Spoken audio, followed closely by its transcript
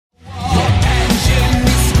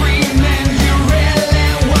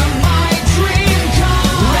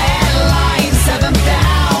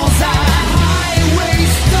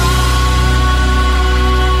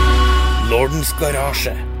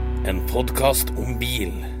Garasje, en podcast om bil.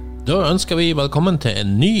 Da ønsker vi velkommen til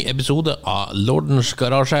en ny episode av Lordens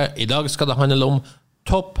Garasje. I dag skal det handle om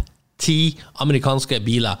topp 10 amerikanske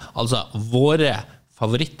biler, altså våre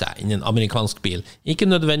favoritter innen amerikansk bil. Ikke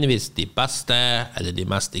nødvendigvis de beste, eller de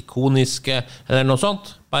mest ikoniske, eller noe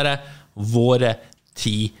sånt. Bare våre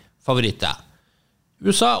 10 favoritter.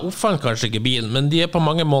 USA oppfant kanskje ikke bilen, men de er på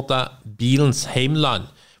mange måter bilens heimland.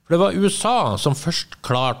 For det var USA som først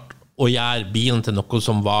klarte å gjøre bilen til noe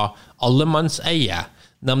som var allemannseie,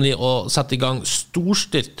 nemlig å sette i gang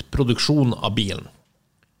storstilt produksjon av bilen.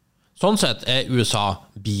 Sånn sett er USA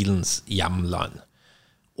bilens hjemland.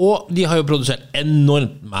 Og de har jo produsert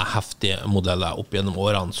enormt med heftige modeller opp gjennom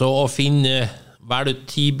årene, så å finne hver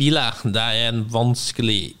 10 biler, det er en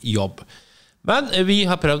vanskelig jobb. Men vi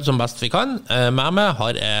har prøvd som best vi kan. Med meg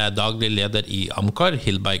har jeg daglig leder i Amcar,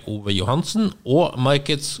 Hilberg Ove Johansen, og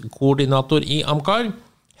markedskoordinator i Amcar,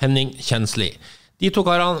 Henning Kjensli. De to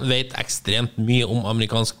karene vet ekstremt mye om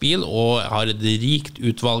amerikansk bil og har et rikt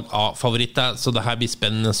utvalg av favoritter, så det her blir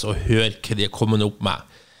spennende å høre hva de er kommet opp med.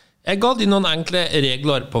 Jeg ga de noen enkle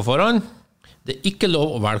regler på forhånd. Det er ikke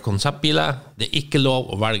lov å velge konseptbiler, det er ikke lov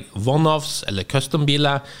å velge one-offs eller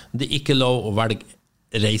custom-biler, det er ikke lov å velge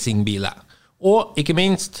racingbiler. Og ikke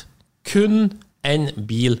minst, kun en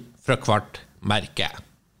bil fra hvert merke.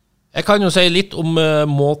 Jeg kan jo si litt om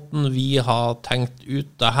måten vi har tenkt ut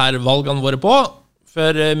det her valgene våre på.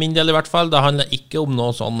 For min del i hvert fall, det handler ikke om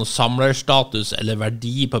noe sånn samlerstatus eller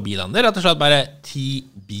verdi på bilene. Det er rett og slett bare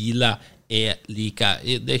 10 biler er like.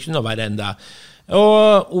 Det er ikke noe verre enn det.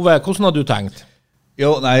 Og Ove, hvordan har du tenkt?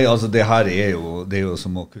 Jo, nei, altså det her er jo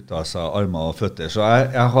som å kutte av seg armer og føtter. Så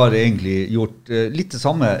jeg har egentlig gjort litt det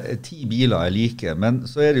samme, 10 biler jeg liker, men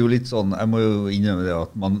så er det jo litt sånn, jeg må jo innrømme det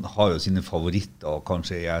at man har jo sine favoritter, og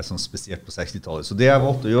kanskje jeg er sånn spesielt på 60-tallet. Så det jeg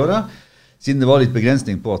valgte å gjøre, siden det var litt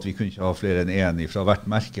begrensning på at vi kunne ikke ha flere enn en fra hvert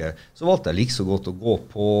merke, så valgte jeg like så godt å gå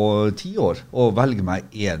på 10 år, og velge meg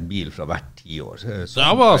en bil fra hvert 10 år. Så det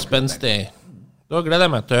var spenstig. Da gleder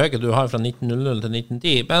jeg meg til høyre du har fra 1900 til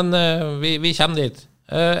 1910, men vi kommer dit.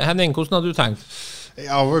 Henning, hvordan har du tenkt? Jeg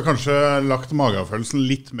har vel kanskje lagt magefølelsen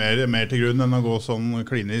litt mer til grunn enn å gå sånn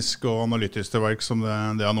klinisk og analytisk til verk som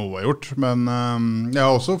det Ove har gjort. Men jeg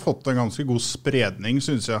har også fått en ganske god spredning,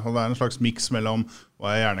 synes jeg. Og det er en slags mix mellom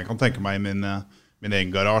hva jeg gjerne kan tenke meg i min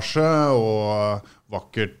egen garasje, og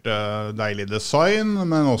vakkert, deilig design,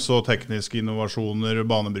 men også tekniske innovasjoner,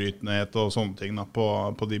 banebrytenhet og sånne ting da,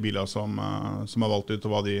 på de biler som er valgt ut,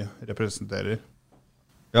 og hva de representerer.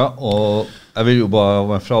 Ja, og jeg vil jo bare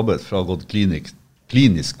være frabedt fra å gå klinisk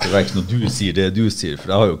til verks når du sier det du sier, for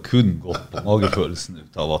jeg har jo kun gått på magefølelsen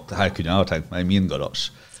ut av at her kunne jeg ha tenkt meg i min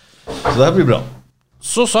garasje. Så det her blir bra.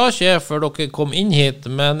 Så sa ikke jeg før dere kom inn hit,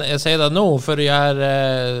 men jeg sier det nå for å gjøre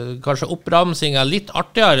kanskje oppramsingen litt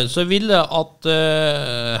artigere, så vil jeg at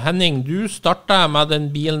Henning, du starter med den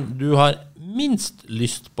bilen du har minst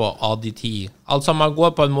lyst på av de 10. Altså man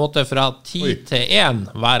går på en måte fra 10 til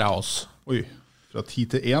 1 hver av oss. Oi, fra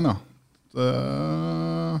 10 til 1, ja.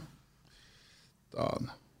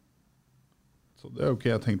 Så det er jo ikke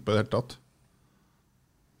jeg tenkt på i det hele tatt.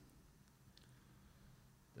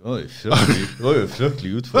 Det var jo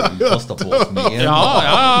fryktelig utfordring du kastet på oss med en.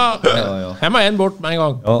 Ja. Her må en bort med en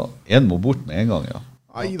gang. Ja, en må bort med en gang, ja.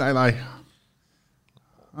 Nei.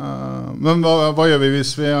 Men hva gjør vi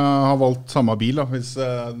hvis vi har valgt samme bil, da?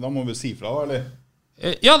 Da må vi si fra, da, eller?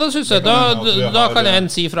 Ja, det synes jeg. Da kan en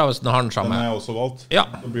si fra hvis den har den samme. Den er også valgt. Ja.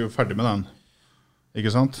 Da blir vi ferdig med den.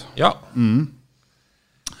 Ikke sant? Ja.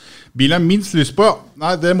 Bilen jeg minst lyst på, ja.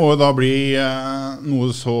 Nei, det må jo da bli noe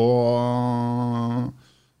så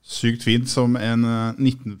sykt fint som en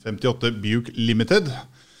 1958 Buick Limited,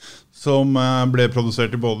 som ble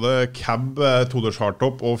produsert i både cab, 2-dørs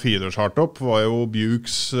hardtop og 4-dørs hardtop, var jo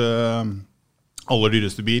Buicks aller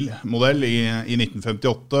dyreste bilmodell i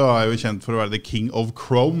 1958, og er jo kjent for å være the king of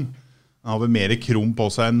chrome. Den har vel mer krom på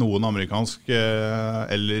seg enn noen amerikansk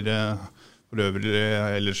eller for øvrig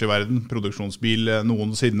ellers i verden produksjonsbil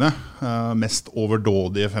noensinne. Mest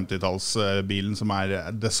overdådige 50-tallsbilen som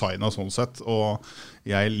er designet sånn sett, og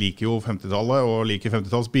jeg liker jo 50-tallet og liker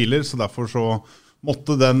 50-tallsbiler, så derfor så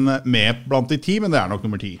måtte den med blant de 10, men det er nok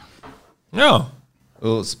nummer 10. Ja.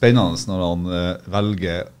 Og spennende når han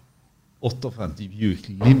velger 58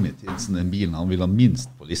 Buick Limited som den bilen han vil ha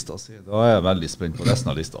minst på lista si. Da er jeg veldig spent på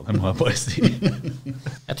resten av lista, det må jeg bare si.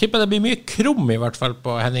 Jeg tipper det blir mye krom i hvert fall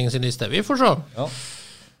på Henning sin liste. Vi får se. Ja.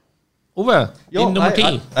 Ove, din nummer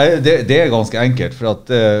 10. Det ganske enkelt, for at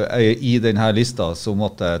i denne lista så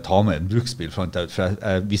måtte jeg ta med en bruksbil, for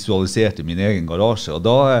jeg visualiserte min egen garasje, og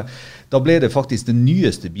da ble det faktisk den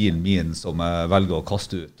nyeste bilen min som jeg velger å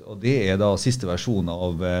kaste ut, og det da siste versjon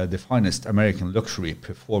av The Finest American Luxury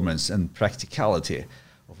Performance and Practicality.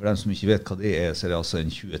 Og for dem som ikke vet hva det så det altså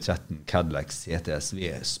en 2013 Cadillac CTSV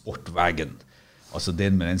Sportwagen. Altså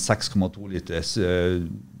den med en 6,2 liters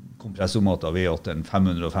kompressormotor V8,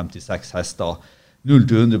 556 hester,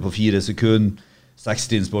 0-100 på 4 sekunder,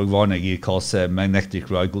 6-trinnsborg Warner-girkasse, magnetic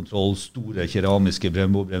ride control, store keramiske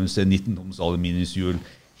Brembo-bremser, 19-toms aluminiumshjul,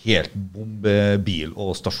 helt bombebil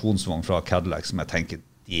og stasjonsvogn fra Cadillac, som jeg tenker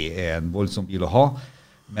det en voldsom bil å ha.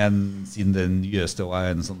 Men siden den nyeste og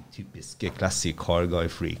en sånn typisk classic car guy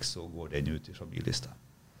freak, så går den ut fra billista.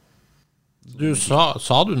 Du sa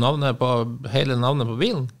du hele navnet på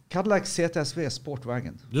bilen? Cadillac CTSV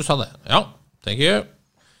Sportwagen. Du sa det, ja. Thank you.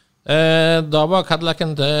 Da var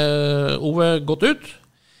Cadillacen til Ove gått ut.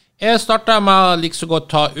 Jeg startet med like så godt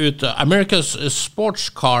ta ut America's Sports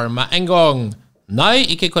Car med en gang. Nei,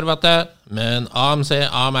 ikke Corvette, men AMC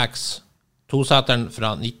AMX. Toseteren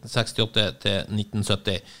fra 1968 til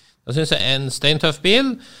 1970. Da synes jeg en steintøff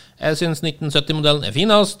bil. Jeg synes 1970-modellen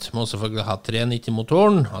finest. Må selvfølgelig ha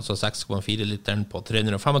 390-motoren, altså 6,4 literen på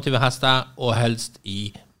 325 hester, og helst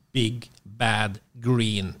i Big Bad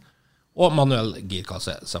Green. Og manuell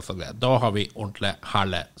girkasse, selvfølgelig. Da har vi ordentlig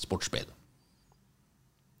herlig sportsbil.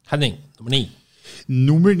 Henning, nummer 9.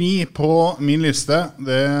 Nummer 9 på min liste,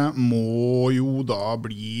 det må jo da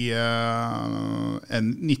bli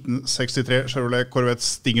en 1963 Chevrolet Corvette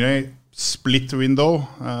Stingray split window,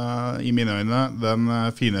 i mine øyne den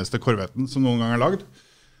fineste Corvetten som noen gang lagd.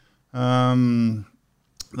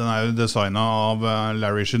 Den jo designet av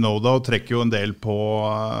Larry Shinoda og trekker jo en del på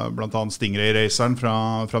blant annet Stingray-raceren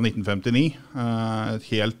fra 1959. Et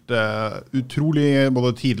helt utrolig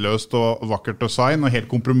både tidløst og vakkert design, og helt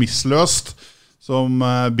kompromissløst, som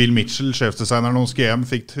Bill Mitchell, sjefdesigneren hos GM,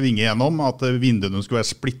 fikk tvinge gjennom, at vinduene skulle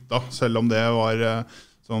være splittet, selv om det var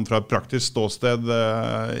sånn fra et praktisk ståsted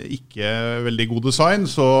ikke veldig god design,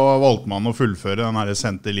 så valgte man å fullføre den her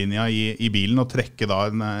senterlinja i bilen og trekke da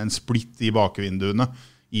en splitt i bakvinduene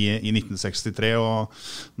i 1963, og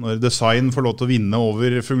når design får lov til å vinne over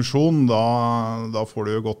funksjon, da får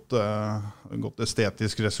du jo godt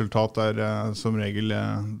estetisk resultat der, som regel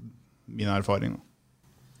min erfaring.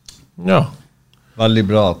 Ja. Veldig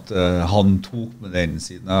bra at han tok med den,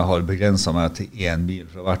 siden jeg har begrenset meg til en bil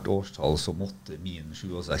fra hvert årstall, så måtte min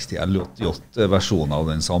 67 L88-versjon av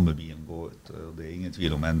den samme bilen gå ut. Det ingen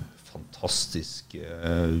tvil om en fantastisk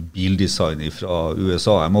bildesign fra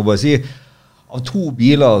USA. Jeg må bare si, av to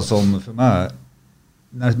biler som for meg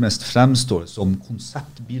nærmest fremstår som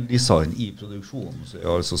konseptbildesign i produksjonen, så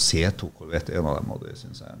altså C2 Corvette en av dem, og det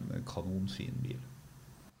synes jeg en kanonfin bil.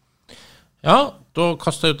 Ja, da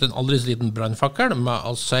kastet jeg ut en aldri så liten brandfakkel med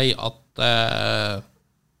å si at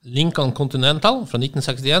Lincoln Continental fra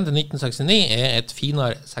 1961 til 1969 et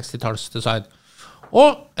finere 60-tallsdesign.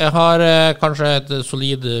 Og jeg har kanskje et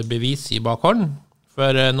solid bevis i bakhånd. For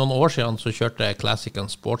noen år siden så kjørte Classic and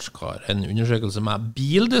Sports Car en undersøkelse med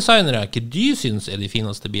bildesignere, hva de synes de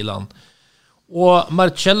fineste bilene. Og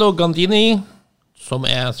Marcello Gandini, som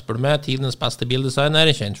spør meg, tidens beste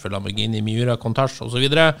bildesigner, kjent for Lamborghini, Miura, Countach og så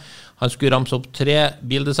videre. Han skulle ramse opp 3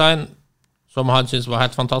 bildesign som han synes var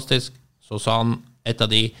helt fantastisk. Så sa han et av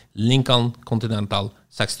de Lincoln Continental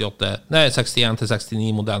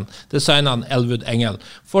 61-69-modellen. Designet han Elwood Engel.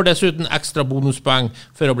 Får dessuten ekstra bonuspoeng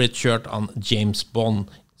for å bli kjørt av James Bond,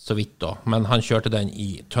 så vidt da. Men han kjørte den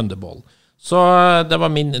i Thunderball. Så det var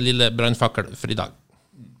min lille brandfakkel for i dag.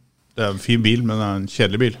 Det en fin bil, men det en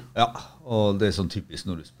kjedelig bil. Ja, og det sånn typisk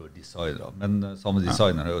når du spør designere. Men samme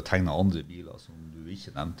designer har jo tegnet andre biler som du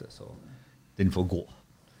ikke nevnte, så den får gå.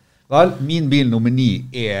 Vel, min bil nummer 9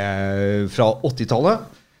 fra 80-tallet,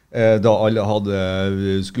 da alle hadde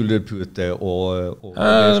skulderpute og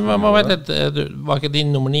var ikke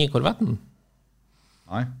din nummer 9 Corvetten?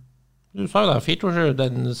 Nei. Du sa jo det, 427,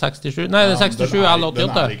 den 67, nei, den 67 eller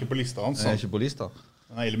 88. Den ikke på lista hans. Den ikke på lista.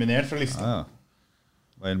 Den eliminert fra lista. Ja.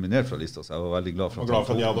 Var eliminert fra lista, så jeg var veldig glad for at de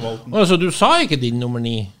hadde valgt den. Så du sa ikke din nummer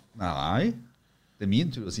 9? Nei, det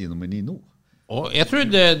min tur å si nummer 9 nå. Jeg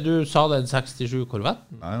trodde du sa den 67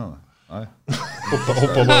 Corvetten. Nei.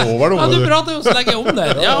 Hoppa da over ja, du prater jo så lenge om det.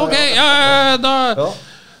 Ja, ok, da... Ja.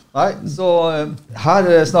 Nei, så her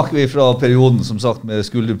snakker vi fra perioden, som sagt, med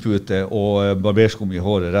skulderpute og barberskum i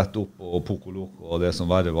håret rett opp og pokoloko, og det som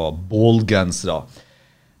verre var bålgensere.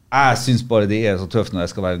 Jeg synes bare det så tøft når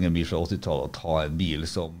jeg skal velge en bil fra 80-tallet og ta en bil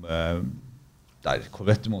som der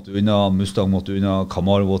Corvette måtte unna, Mustang måtte unna,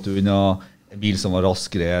 Camaro måtte unna, en bil som var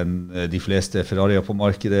raskere enn de fleste Ferrarier på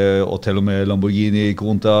markedet, og til og med Lamborghini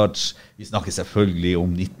Countach. Vi snakker selvfølgelig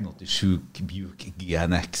om 1987 Buick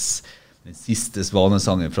GNX. Den siste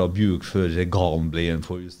svanesangen fra Buick før Regalen ble en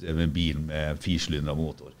forhjulsdreven bil med 4-sylindret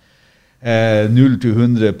motor. 0 til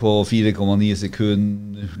 100 på 4,9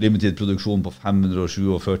 sekunder, limited produksjon på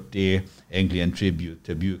 547, egentlig en tribute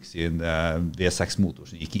til Buick sin V6-motor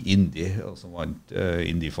som gikk i Indy, og som vant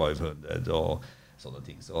Indy 500 og sånne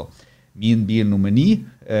ting. Så min bil nummer 9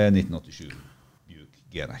 1987 Buick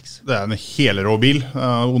GNX. Det en helrå bil.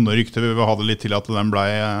 Onde rykter vi vil ha det litt til at den ble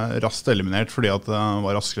raskt eliminert fordi at den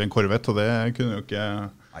var raskere enn Corvette, og det kunne jo ikke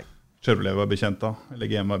Chevrolet være bekjent av, eller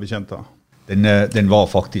GM være bekjent av. Den var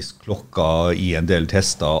faktisk klokka i en del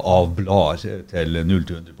tester av blader til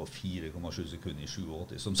 0-100 på 4,7 sekunder i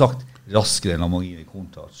 87. Som sagt, raskere enn Lamborghini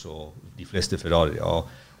Countach og de fleste Ferrarier,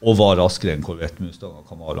 og var raskere enn Corvette Mustang og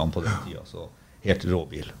Camaroen på den tiden, så helt rå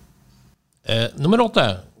bil. Nummer 8,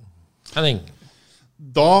 Henning.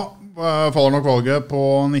 Da faller nok valget på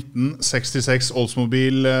 1966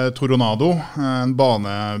 Oldsmobile Toronado, en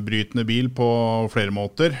banebrytende bil på flere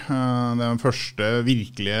måter. Det den første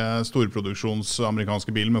virkelige storproduksjons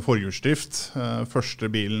amerikanske bilen med forhjulsdrift. Første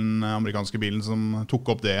amerikanske bilen som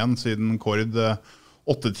tok opp det igjen siden Cord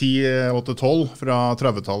 810-812 fra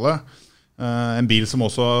 30-tallet. En bil som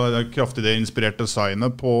også kraftig inspirert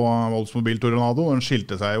designet på Oldsmobile Toronado. Den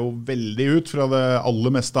skilte seg jo veldig ut fra det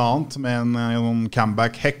aller meste annet, med en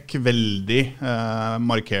camback-hekk, veldig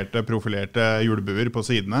markerte, profilerte hjulbuer på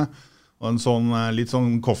sidene. Og en sånn, litt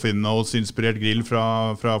sånn coffin notes-inspirert grill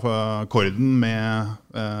fra Corden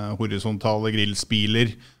med horisontale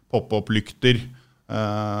grillspiler, pop-up-lykter,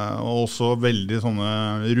 og også veldig sånne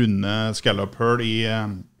runde scallop-hull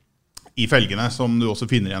i felgene, som du også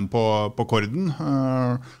finner igjen på Corden.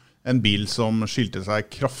 En bil som skilte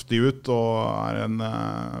seg kraftig ut, og en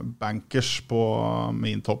bankers på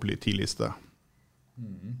min topp 10-liste.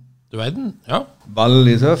 Du vet den, ja.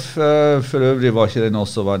 Veldig tøff. For øvrig var ikke den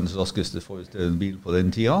også verdens raskeste forhjulsdreven bil på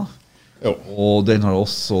den tiden. Jo. Og den har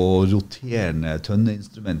også roterende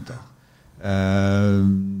tønneinstrumenter.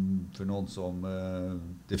 For noen som...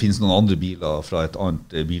 det finnes noen andre biler fra et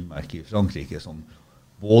annet bilmerke i Frankrike som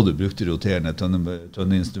både brukte roterende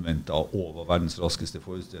tønneinstrumenter og var verdens raskeste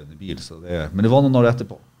forhjulsdrevne bil. Men det var noen år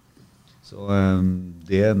etterpå. Så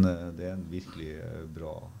det en virkelig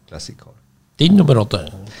bra classic car. Din nummer 8?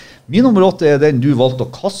 Min nummer 8 den du valgte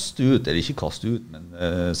å kaste ut, eller ikke kaste ut, men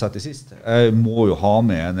sette sist. Jeg må jo ha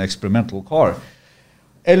med en experimental car.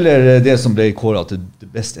 Eller det som ble kåret til The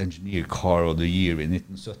Best Engineer Car of the Year i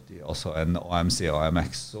 1970, altså en AMC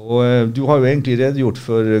AMX. Og du har jo egentlig redegjort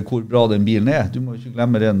for hvor bra den bilen Du må ikke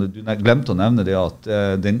glemme det. Du glemte å nevne det at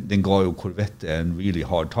den ga jo Corvette en really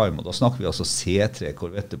hard time, og da snakker vi altså C3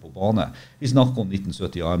 Corvette på bane. Vi snakker om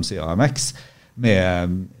 1970 AMC AMX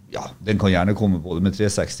med, ja, den kan gjerne komme både med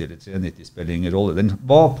 360 eller 390, spiller ingen rolle. Den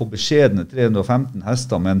var på beskjedne 315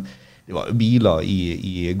 hester, men det var biler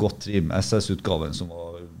i godt trim. SS-utgaven som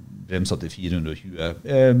var bremset til 420.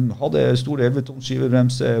 Hadde store 11-tons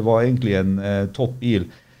skivebremse, var egentlig en topp bil.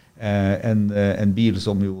 En bil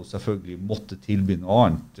som jo selvfølgelig måtte tilby noe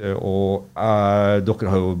annet. Og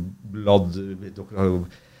dere har jo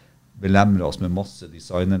belemret oss med masse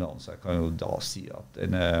designere, så jeg kan jo da si at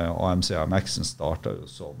denne AMC AMX-en startet jo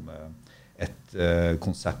som et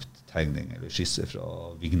konsepttegning eller skisse fra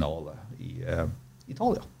Vignale i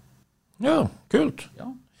Italia. Ja, kult.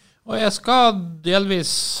 Ja. Og jeg skal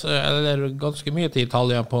delvis, eller ganske mye til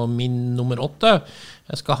Italia på min nummer 8.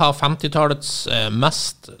 Jeg skal ha 50-tallets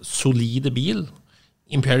mest solide bil,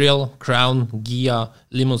 Imperial Crown Ghia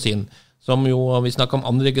Limousine, som jo, vi snakker om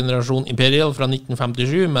andre generasjon Imperial fra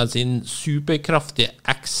 1957, med sin superkraftige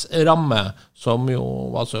X-ramme, som jo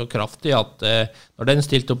var så kraftig at når den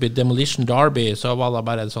stilte opp i Demolition Derby, så var det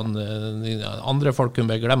bare sånn, andre folk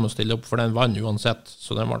kunne bare glemme å stille opp, for den vann uansett,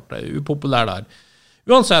 så den ble upopulær der.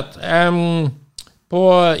 Uansett, på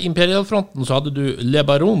Imperial-fronten så hadde du Le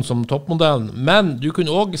Baron som toppmodellen, men du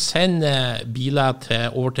kunne også sende biler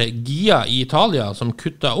over til Ghia i Italia, som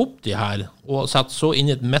kuttet opp de her, og satt så inn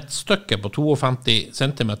et mettstykke på 52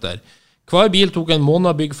 cm. Hver bil tok en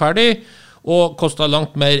måned å bygge ferdig, og kostet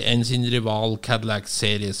langt mer enn sin rival Cadillac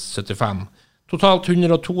Series 75. Totalt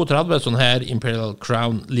 132 sånne her Imperial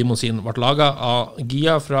Crown Limousine ble laget av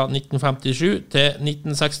Ghia fra 1957 til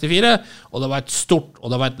 1964, og det var et stort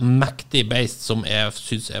og det var et mektig beist som jeg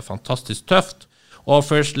synes fantastisk tøft. Og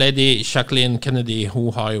First Lady Jacqueline Kennedy,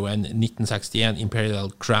 hun har jo en 1961 Imperial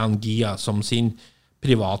Crown Ghia som sin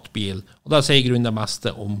privatbil, og da sier grunnen det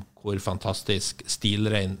meste om hvor fantastisk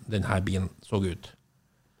stilrein denne bilen så ut.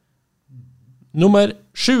 Nummer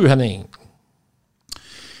 7, Henning.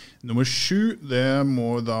 Nummer 7, det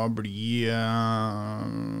må da bli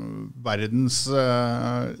verdens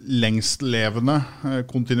lengstlevende,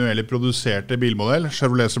 kontinuerlig produserte bilmodell,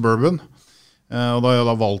 Chevrolet Suburban. Og da har jeg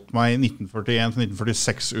da valgt meg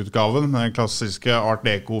 1941-1946-utgaven, den klassiske Art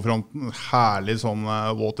Deco-fronten, herlig sånn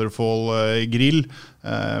waterfall-grill,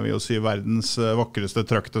 vil jo si verdens vakreste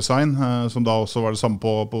truck-design, som da også var det samme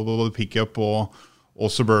på både pickup og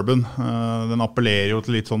Suburban. Den appellerer jo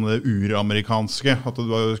til litt sånn det uramerikanske, at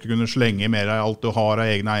du skal kunne slenge mer av alt du har av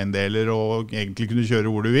egne eiendeler, og egentlig kunne kjøre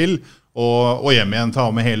hvor du vil, og hjem igjen,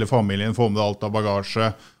 ta med hele familien, få med alt av bagasje,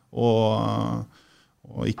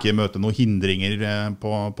 og ikke møte noen hindringer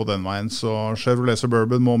på den veien. Så Chevrolet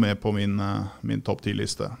Suburban må med på min topp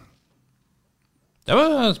 10-liste. Det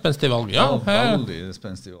var et spenstig valg, ja. Veldig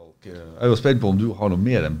spenstig valg. Jeg er jo spent på om du har noe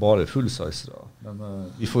mer enn bare full-size, da. Men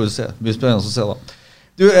vi får jo se. Det blir spennende å se, da.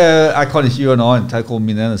 Du, jeg kan ikke gjøre noe annet. Her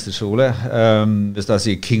kommer min eneste kjole. Hvis jeg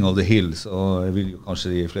sier King of the Hill, så vil jo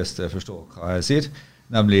kanskje de fleste forstå hva jeg sier.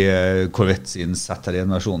 Nemlig Corvette sin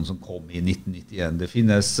ZR1-versjon som kom i 1991. Det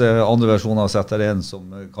finnes andre versjoner av ZR1 som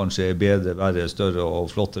kanskje er bedre, verre, større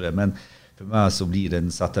og flottere, men for meg så blir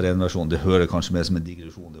en ZR1-versjon, det hører kanskje mer som en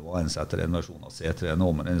digresjon, det var en ZR1-versjon av C3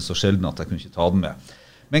 nå, men den er så sjelden at jeg kunne ikke ta den med.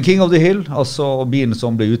 Men King of the Hill, altså bilen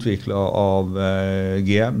som ble utviklet av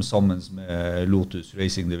GM sammen med Lotus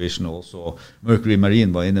Racing Division, og også Mercury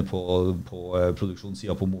Marine var inne på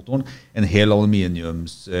produksjonssiden på motoren, en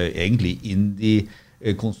helaluminiums, egentlig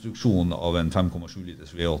indie-konstruksjon av en 5,7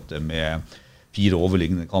 liters V8 med 4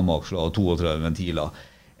 overliggende kamaksler og 32 ventiler.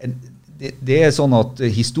 Det er sånn at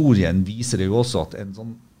historien viser det jo også at en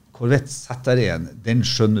sånn Corvette ZR1, den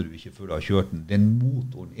skjønner du ikke før du har kjørt den. Den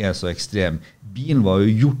motoren er så ekstrem. Bilen var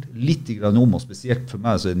jo gjort litt grann om, og spesielt for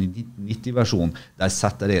meg så er det en 1990-versjon der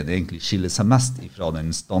ZR1 egentlig skiller seg mest fra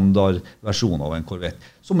den standardversjonen av en Corvette,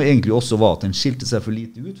 som egentlig også var at den skilte seg for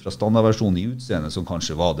lite ut fra standardversjonen i utseende, som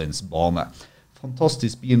kanskje var dens bane.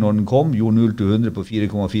 Fantastisk bil når den kom, gjorde 0-100 på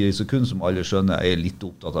 4,4 sekunder, som alle skjønner. Jeg er litt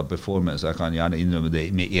opptatt av performance, jeg kan gjerne innrømme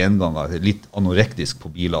det med en gang, at det er litt anorektisk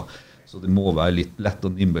på biler. Så det må være litt lett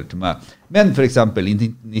og nimble til meg. Men for eksempel i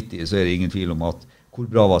 1990 så er det ingen tvil om at hvor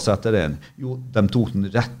bra var ZR1? Jo, de tok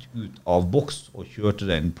den rett ut av boks og kjørte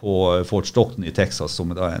den på Fort Stockton i Texas,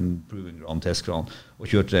 som er da en Proving Ground testground, og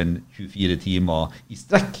kjørte den 24 timer i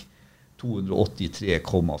strekk.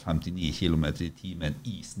 283,59 km i timen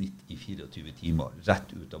i snitt i 24 timer, rett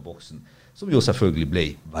ut av boksen, som jo selvfølgelig ble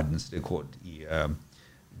verdensrekord i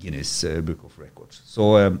Guinness Book of Records. Så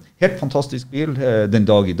helt fantastisk bil den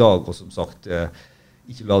dag i dag, og som sagt,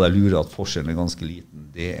 ikke la deg lure at forskjellen er ganske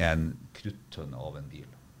liten. Det er en kruttønne av en bil.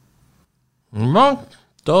 Ja,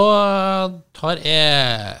 da tar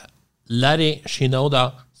jeg Larry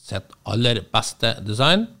Shinoda sitt aller beste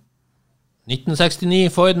design. 1969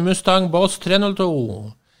 Ford Mustang Boss 302.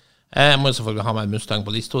 Jeg må selvfølgelig ha meg Mustang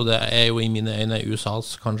på lista. Det er jo i mine øyne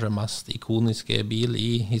USAs kanskje mest ikoniske bil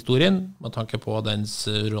i historien, med tanke på dens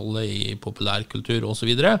rolle i populærkultur og så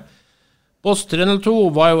videre. Boss 302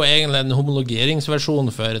 var jo egentlig en homologeringsversjon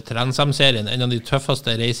for Transam-serien, en av de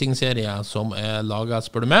tøffeste racing-serier som er laget,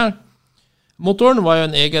 spør du meg. Motoren var jo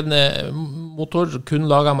en egen motor kun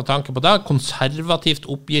laget med tanke på det, konservativt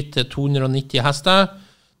oppgitt til 290 hester,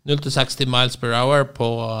 0-60 miles per hour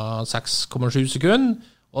på 6,7 sekunder,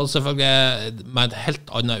 og selvfølgelig med et helt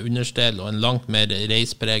annet understel og en langt mer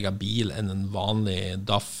reispreget bil enn en vanlig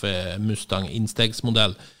DAF Mustang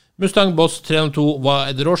innstegsmodell. Mustang Boss 302 var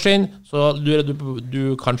et råskinn, så lurer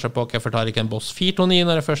du kanskje på hvorfor tar ikke en Boss 429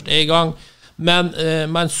 når det først er i gang. Men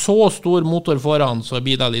med en så stor motor foran, så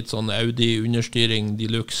blir det litt sånn Audi-understyring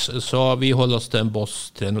deluxe, så vi holder oss til en Boss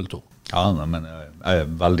 302. Ja, men jeg er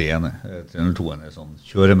veldig enig. 302-en er sånn,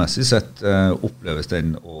 kjøremessig sett oppleves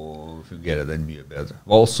den og fungerer den mye bedre.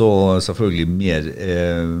 Det var også selvfølgelig mer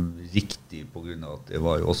riktig på grunn av at det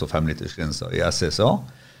var jo også 5-litersgrenser i SSA,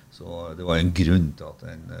 så det var en grunn til at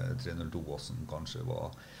den 302-bossen kanskje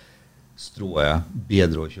var strået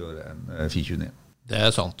bedre å kjøre enn 429. Det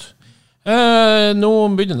er sant. Nå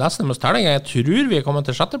begynner nesten med stelling. Jeg tror vi er kommet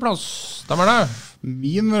til 6. plass. Stemmer det?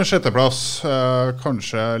 Min 6. plass,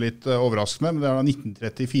 kanskje litt overraskende, men det er da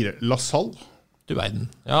 1934 LaSalle. Du verden.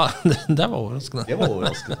 Ja, det var overraskende. Det var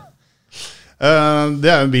overraskende.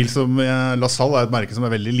 Det er en bil som LaSalle er et merke som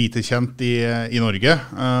er veldig lite kjent i Norge.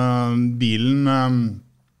 Bilen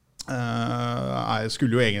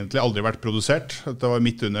skulle jo egentlig aldri vært produsert. Det var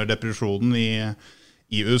midt under depresjonen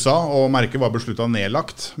i USA, og merket var besluttet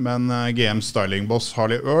nedlagt, men GM stylingboss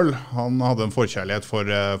Harley Earl, han hadde en forkjærlighet for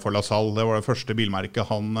LaSalle. Det var det første bilmerket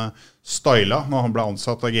han stylet når han ble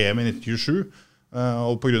ansatt av GM i 1927,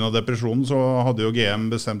 og på grunn av depresjonen så hadde jo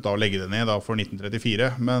GM bestemt å legge det ned da for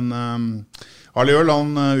 1934, men Harley Earl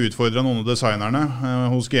han utfordret noen av designerne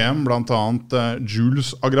hos GM, blant annet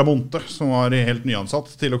Jules Agramonte, som var helt nyansatt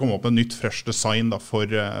til å komme opp med et nytt fresh design da, for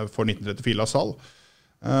 1934 LaSalle.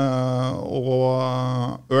 Og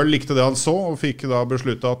Earl likte det han så, og fikk da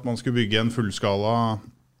besluttet at man skulle bygge en fullskala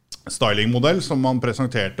stylingmodell som man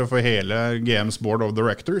presenterte for hele GM's Board of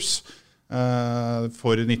Directors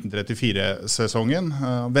for 1934-sesongen.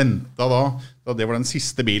 Ventet da det var den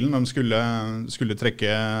siste bilen de skulle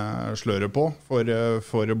trekke sløret på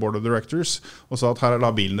for Board of Directors, og sa at her er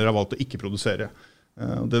da bilen dere har valgt å ikke produsere.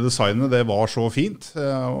 Det designet, det var så fint,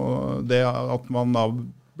 og det at man da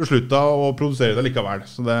besluttet å produsere det likevel.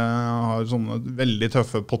 Så det har sånne veldig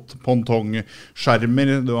tøffe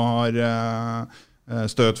pontongskjermer, du har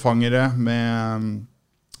støtfangere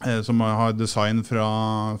som har design fra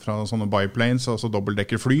sånne biplanes, altså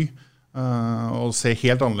dobbeltdekkerfly, og ser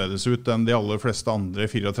helt annerledes ut enn de aller fleste andre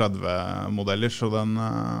 34-modeller, så den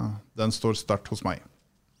står sterkt hos meg.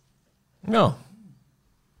 Ja.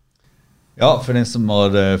 Ja, for den som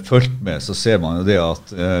har fulgt med, så ser man jo det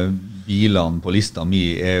at bilene på lista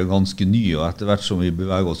mi er ganske nye, og etter hvert som vi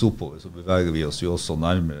beveger oss oppover, så beveger vi oss jo også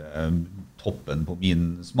nærmere toppen på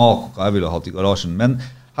min smak, hva jeg ville ha hatt i garasjen. Men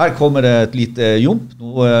her kommer det et lite jump.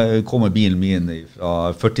 Nå kommer bilen min fra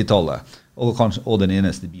 40-tallet, og den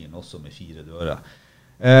eneste bilen også med 4 dører.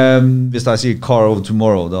 Hvis jeg sier Car of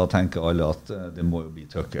Tomorrow, da tenker alle at det må jo bli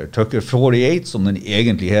Tucker. Tucker 48, som den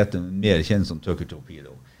egentlig heter, mer kjent som Tucker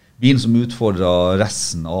Torpedo. Bilen som utfordret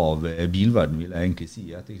resten av bilverden, vil jeg egentlig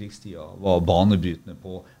si, etter krigstida, var banebrytende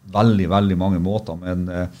på veldig, veldig mange måter, men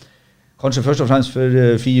kanskje først og fremst for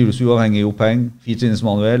 4 uavhengig oppheng, 4-trinns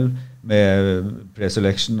manuell, med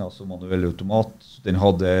preselection, altså manuell automat. Den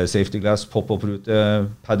hadde safety glass, pop-up-rute,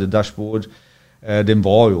 padded dashboard. Den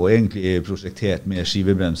var jo egentlig prosjektert med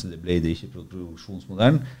skivebremsen, det ble det ikke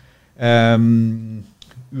produksjonsmodellen.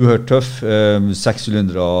 Uhørt tøff,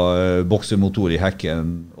 6-cylindere, boksermotor i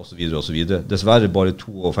hekken, og så videre, og så videre. Dessverre bare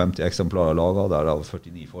 52 eksemplarer laget, derav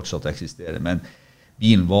 49 fortsatt eksisterer, men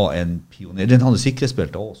bilen var en pioner. Den hadde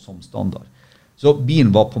sikkerhetsbelte også som standard. Så bilen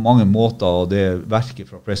var på mange måter, og det verket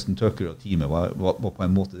fra Preston Tucker og teamet var på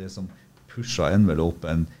en måte det som pushet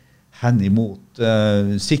envelopen hen imot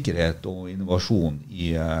sikkerhet og innovasjon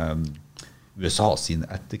i USA sin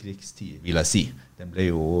etterkrigstid, vil jeg si. Den ble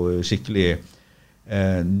jo skikkelig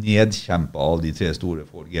nedkjempet av de 3 store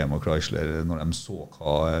Ford, GM og Chrysler når de så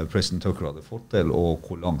hva Preston Tucker hadde fått til, og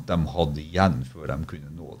hvor langt de hadde igjen før de kunne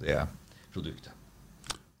nå det produktet.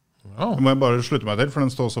 Ja. Det må jeg bare slutte meg til, for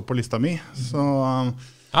den står også på lista mi. Så,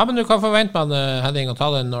 Ja, men du kan forvente meg, Henning, å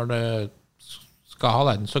ta den når du skal ha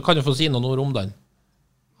den. Så kan du få si noen ord om den.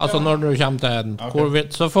 Altså når du kommer til den,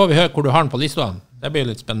 så får vi høre hvor du har den på lista. Det blir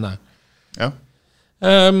litt spennende. ja.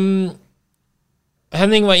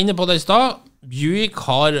 Henning var inne på det i stad. Buick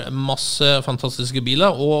har masse fantastiske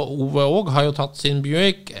biler, og Ove også har jo tatt sin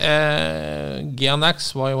Buick.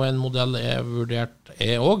 GNX var jo en modell jeg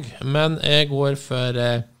vurderte også, men jeg går for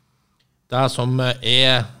det som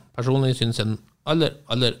jeg personlig synes er den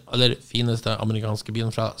aller fineste amerikanske bilen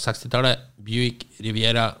fra 60-tallet, Buick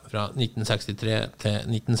Riviera fra 1963 til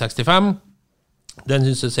 1965. Den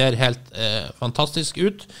synes jeg ser helt fantastisk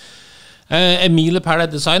ut. En milepæle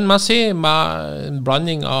designmessig, med en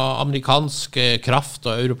blanding av amerikansk kraft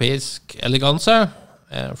og europeisk eleganse.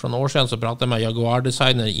 For noen år siden så pratet jeg med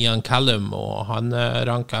Jaguar-designer Ian Callum, og han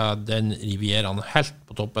ranket den Rivieraen helt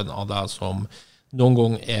på toppen av det som noen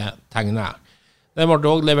gang er tegnet. Den ble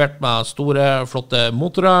også levert med store, flotte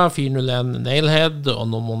motorer, 401 Nailhead og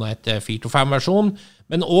noen måneder 425-versjon,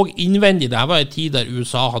 men også innvendig. Det var en tid der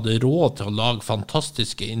USA hadde råd til å lage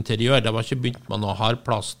fantastiske interiør. Det var ikke begynt med noe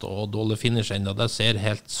hardplast og dårlig finish enda. Det ser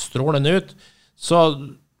helt strålende ut. Så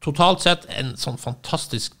totalt sett en sånn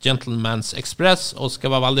fantastisk Gentleman's Express, og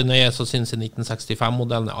skal være veldig nøye, så synes jeg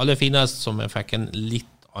 1965-modellen er aller finest, som jeg fikk en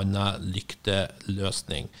litt annen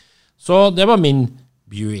lykteløsning. Så det var min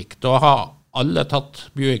Buick. Da har alle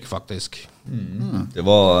tatt Buick, faktisk. Det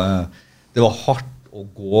var hardt å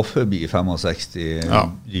gå forbi 65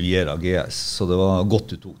 Riviera GS, så det var godt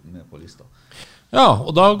du tok den med på lista. Ja,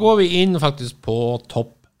 og da går vi inn faktisk på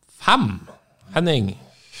topp 5. Henning?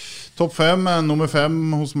 Topp 5, nummer 5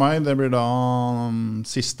 hos meg, det blir da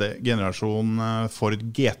siste generasjon Ford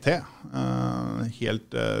GT.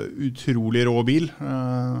 Helt utrolig rå bil.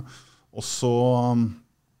 Også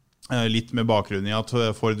litt med bakgrunn i at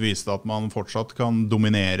Ford viste at man fortsatt kan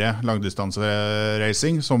dominere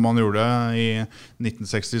langdistanseracing, som man gjorde i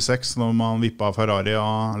 1966 når man vippet Ferrari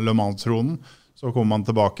av Le Mans-tronen. Så kom man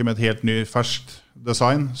tilbake med et helt ferskt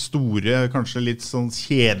design. Store, kanskje litt sånn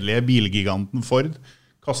kjedelige bilgiganten Ford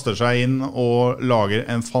kaster seg inn og lager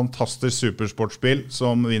en fantastisk supersportspill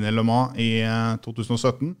som vinner Le Mans i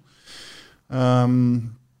 2017.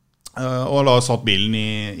 Og da satt bilen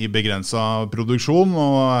i begrenset produksjon,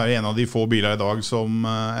 og er en av de få biler i dag som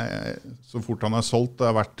så fort han er solgt, det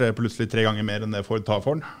har vært plutselig 3 ganger mer enn det Ford tar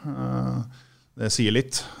for den. Det sier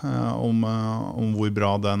litt om hvor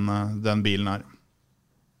bra den bilen er.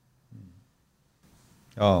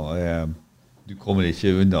 Ja, du kommer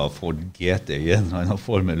ikke unna Ford GT i en eller annen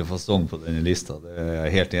form eller fasong på denne lista, det er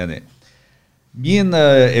jeg helt enig i.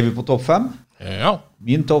 Er vi på topp 5? Ja.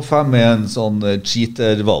 Min topp 5 er en sånn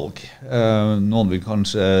cheater-valg. Dere vil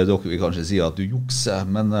kanskje si at du jukser,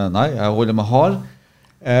 men nei, jeg holder meg hard.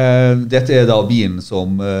 Dette er da bilen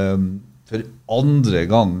som for andre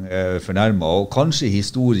gang fornærmet, og kanskje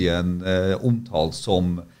historien omtalt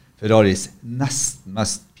som Ferraris nesten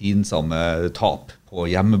mest pinsomme tap på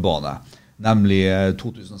hjemmebane, nemlig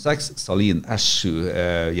 2006 Saleen S7,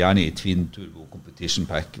 gjerne i Twin Turbo Competition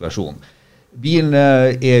Pack-versjon. Bilen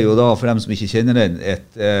er jo da, for dem som ikke kjenner den,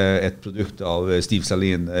 et produkt av Steve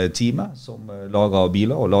Saleen-teamet, som lager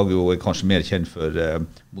biler, og lager jo kanskje mer kjent for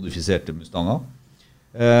modifiserte Mustanger.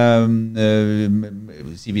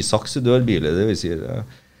 Sier vi saksedørbiler, det vil si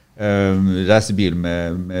racerbil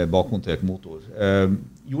med bakmontert motor.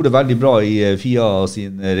 Gjorde det veldig bra i FIA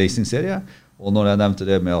sin racing-serie, og når jeg nevnte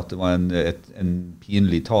det med at det var en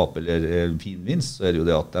pinlig tap eller en fin vinst, så er det jo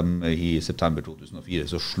det at de i september 2004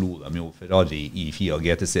 så slo de jo Ferrari i FIA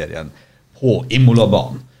GT-serien på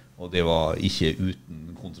Imola-banen, og det var ikke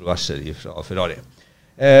uten kontroverser fra Ferrari.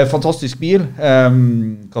 Fantastisk bil,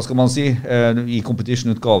 hva skal man si? I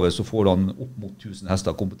competition-utgave så får han opp mot 1000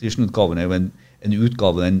 hester. Competition-utgaven er jo en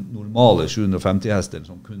utgave, den normale 750 hester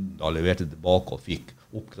som kunden da leverte tilbake og fikk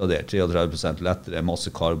oppgradert 33% lettere,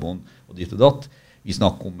 masse karbon og ditt og datt. Vi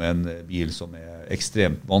snakker om en bil som er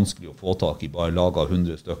ekstremt vanskelig å få tak i, bare laget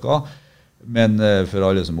 100 stykker. Men for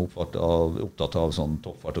alle som er opptatt av sånn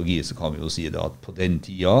toppfartogi, så kan vi jo si det at på den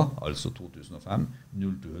tida, altså 2005,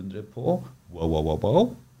 0-100 på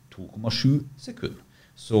 2,7 sekunder.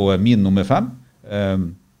 Så min nummer 5,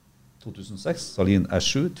 2006, Saleen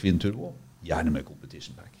S7, Twin Turbo, gjerne med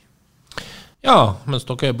Competition Pack. Ja, mens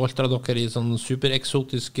dere boltrer dere i sånn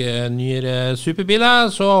supereksotiske nyere superbiler,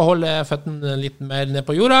 så holder jeg føttene litt mer ned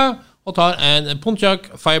på jorda og tar en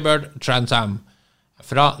Pontiac Firebird Trans Am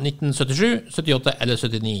fra 1977, 78 eller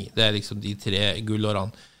 79. Det er liksom de 3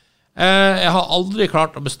 gullårene. Jeg har aldri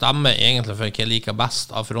klart å bestemme egentlig for hva jeg liker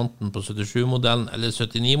best av fronten på 77-modellen eller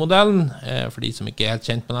 79-modellen. For de som ikke er helt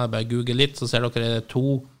kjent med det, bare google litt, så ser dere 2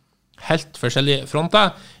 helt forskjellige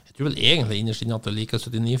fronter. Jeg tror vel egentlig innerst inne at jeg liker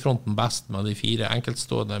 79-fronten best med de 4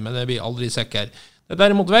 enkeltstående, men jeg blir aldri sikker. Det jeg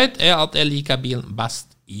derimot vet er at jeg liker bilen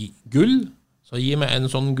best i gull, så gi meg en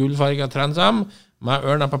sånn gullfarget Trans Am med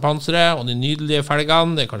ørner på panseret og de nydelige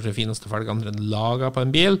felgene. Det er kanskje de fineste felgene laget på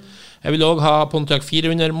en bil. Jeg vil også ha Pontiac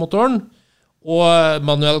 400-motoren og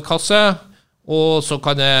manuell kasse. Og så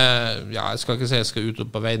kan jeg skal ikke si jeg skal ut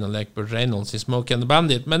på veien og leke Burt Reynolds i Smokey and the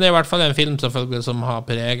Bandit, men det er i hvert fall en film selvfølgelig som har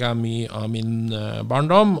preget mye av min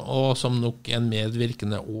barndom, og som nok en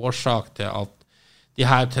medvirkende årsak til at de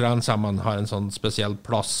her transammene har en sånn spesiell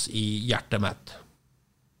plass i hjertet mitt.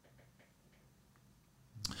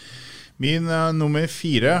 Min nummer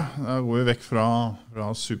 4, da går vi vekk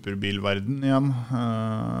fra superbilverden igjen,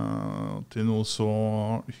 til noe så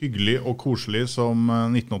hyggelig og koselig som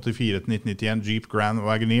 1984-1991 Jeep Grand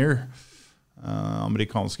Wagoneer.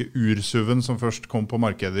 Amerikanske ursuven som først kom på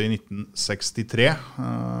markedet i 1963.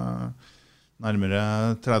 Nærmere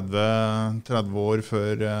 30 år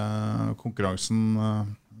før konkurransen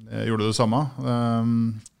gjorde det samme.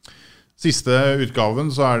 Siste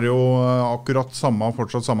utgaven så er det jo akkurat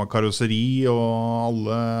fortsatt samme karosseri, og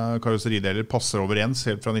alle karosserideler passer overens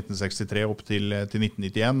helt fra 1963 opp til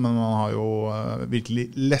 1991, men man har jo virkelig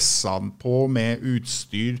lesset på med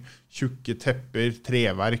utstyr, tjukke tepper,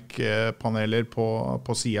 treverk, paneler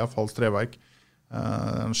på siden, falsk treverk.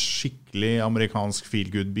 En skikkelig amerikansk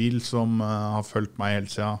feel-good-bil som har fulgt meg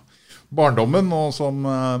helt siden barndommen, og som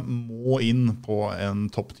må inn på en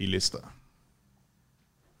topp 10-liste.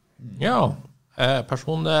 Ja,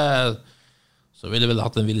 personlig så ville jeg vel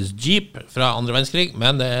hatt en Willys Jeep fra andre verdenskrig,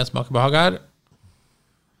 men det smaker behag her.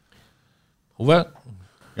 Ove?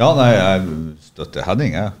 Ja, nei, jeg støtter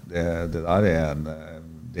Henning. Det der er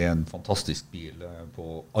en fantastisk bil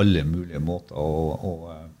på alle mulige måter,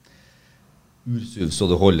 og ursuv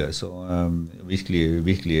så det holder, så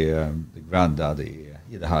virkelig granddaddy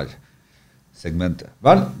i det her segmentet.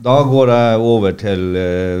 Vel, da går jeg over til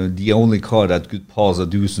The Only Car That Could Pass a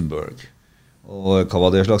Duesenberg. Og hva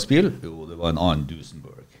var det slags bil? Jo, det var en annen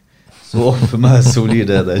Duesenberg. Så for meg så blir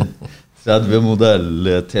det den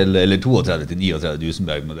 30-modell til, eller 32 til 39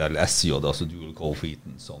 Duesenberg-modell SJ, altså dual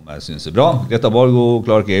coefficient, som jeg synes bra. Greta Bargo,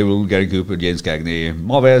 Clark Gable, Gary Cooper, James Cagney,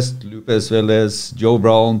 Ma West, Lupus Velez, Joe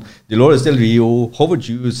Brown, Dolores Del Rio, Howard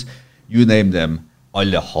Hughes, you name them.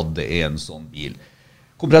 Alle hadde en sånn bil.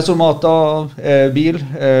 Kompressormata bil,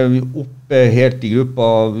 oppe helt i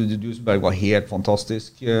gruppa. Duesenberg var helt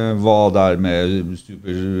fantastisk. Var der med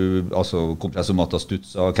altså kompressormata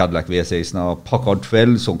Stutza, Cadillac V16, Packard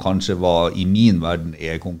Fell, som kanskje var i min verden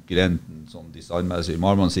konkurrenten som designmessig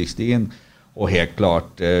Marmon 16, og helt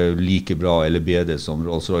klart like bra eller bedre som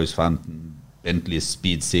Rolls-Royce 15, Bentley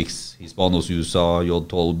Speed 6, Hispanos USA,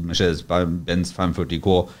 J12, Mercedes-Benz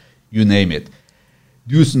 540K, you name it.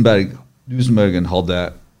 Duesenbergen hadde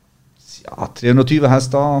 320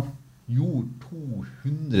 hester, gjorde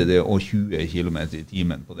 220 km i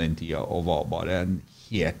timen på den tiden, og var bare en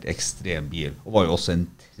helt ekstrem bil, og var jo også en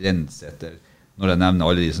trendsetter. Når jeg nevner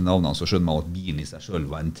alle disse navnene, så skjønner man at bilen i seg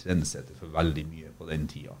selv var en trendsetter for veldig mye på den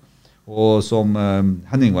tiden. Og som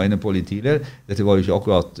Henning var inne på litt tidligere, dette var jo ikke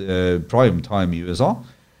akkurat prime time i USA,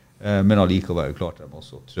 men allikevel klarte de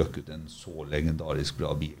også å trykke ut en så legendarisk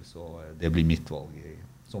bra bil, så det blir mitt valg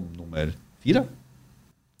som nummer 4.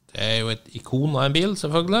 Det jo et ikon av en bil,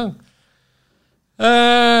 selvfølgelig.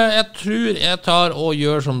 Jeg tror jeg tar og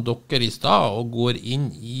gjør som dere i sted, og går inn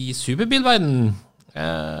i superbilverdenen.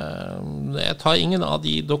 Jeg tar ingen av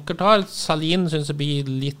de dere tar. Saleen synes jeg blir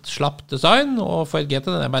litt slapp design, og for GT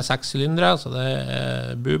den bare 6 sylindere, så det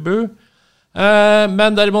bu-bu.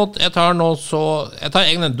 Men derimot, jeg tar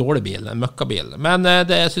egentlig en dårlig bil, en møkkabil, men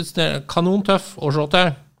jeg synes det kanontøff å se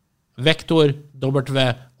til. Vector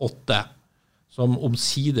W8, som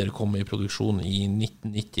omsider kom i produksjon i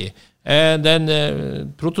 1990. Den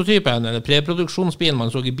prototypen, eller preproduksjonsbilen man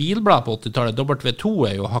så i bilblad på 80-tallet, W2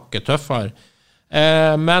 jo hakket tøffere,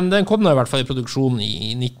 men den kom i hvert fall i produksjon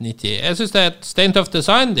i 1990. Jeg synes det et steintøft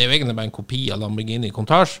design, det jo egentlig bare en kopi av Lamborghini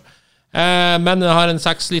Countach, men den har en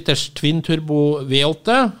 6 liters twin turbo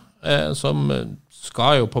V8, som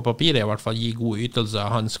skal jo på papiret i hvert fall gi god ytelse.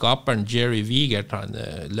 Han skaperen Jerry Wiegert, han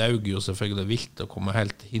laug jo selvfølgelig vilt å komme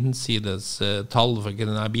helt hinsides tall for hva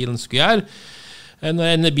denne bilen skulle gjøre.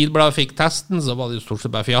 Når en bilblad fikk testen, så var det jo stort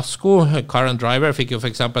sett bare fiasko. Car and Driver fikk jo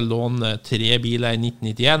for eksempel låne 3 biler i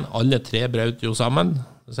 1991. Alle 3 brøt jo sammen.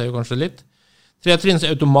 Det sier jo kanskje litt. 3-trinns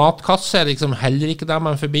automatkasse liksom heller ikke det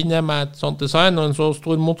man forbinder med et sånt design og en så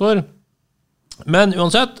stor motor. Men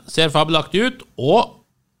uansett, ser fabelaktig ut, og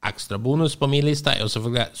ekstra bonus på min liste jo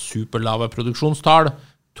selvfølgelig superlave produksjonstall.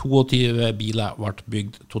 22 biler ble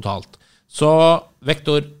bygd totalt. Så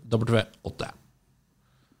Vector W8.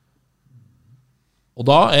 Og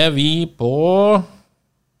da vi på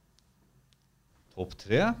Topp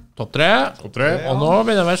 3. Topp 3, og nå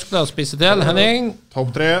begynner jeg virkelig å spise til, Henning.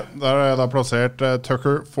 Topp 3, der da plassert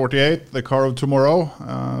Tucker 48, The Car of Tomorrow.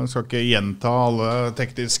 Jeg skal ikke gjenta alle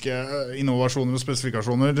tekniske innovasjoner og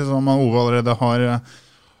spesifikasjoner som Ove allerede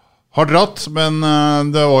har dratt, men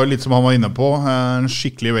det var jo litt som han var inne på, en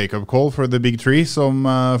skikkelig wake-up call for The Big Three, som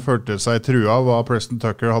følte seg trua hva Preston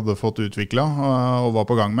Tucker hadde fått utviklet og var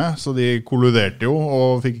på gang med. Så de kolluderte jo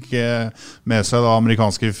og fikk med seg det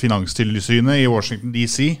amerikanske finanstilsynet i Washington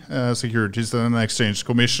DC, Securities and Exchange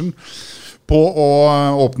Commission, på å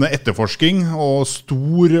åpne etterforsking og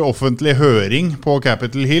stor offentlig høring på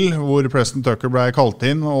Capitol Hill, hvor Preston Tucker ble kalt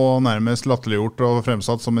inn og nærmest latterliggjort og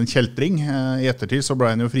fremsatt som en kjeltring. I ettertid så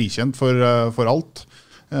ble han jo frikjent for alt,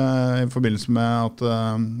 i forbindelse med at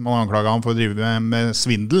man anklaget ham for å drive med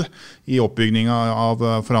svindel i oppbyggingen av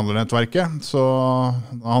forhandlernettverket. Så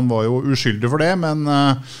han var jo uskyldig for det, men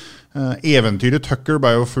eventyret Tucker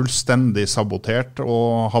ble jo fullstendig sabotert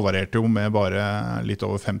og havarerte jo med bare litt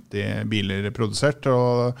over 50 biler produsert,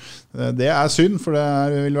 og det synd, for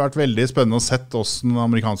det ville vært veldig spennende å sett hvordan den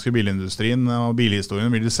amerikanske bilindustrien og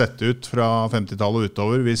bilhistorien ville sett ut fra 50-tallet og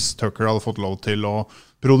utover hvis Tucker hadde fått lov til å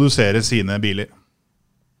produsere sine biler.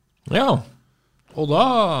 Ja, og da...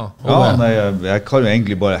 Jeg kan jo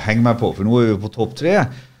egentlig bare henge meg på, for nå vi på topp 3,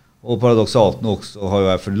 og paradoksalt nok så har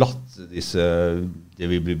jo jeg forlatt det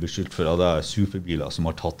vi blir beskyldt for, det superbiler som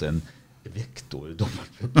har tatt en Vector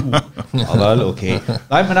W2. Ja vel, ok.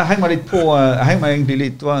 Nei, men jeg henger meg litt på,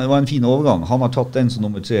 det var en fin overgang. Han har tatt den som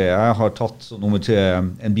nummer 3. Jeg har tatt som nummer 3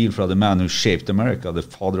 en bil fra The Man Who Shaped America, The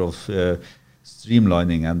Father of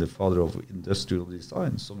Streamlining and The Father of Industrial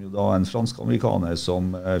Design, som jo da en fransk-amerikaner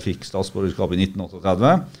som fikk statsborgerskap i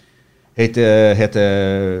 1938.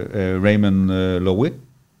 Heter Raymond Lowy.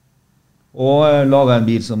 Og laget en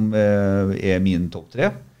bil som min topp 3.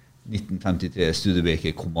 1953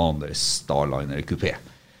 Studebaker Commander Starliner Coupé.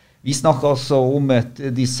 Vi snakker altså om et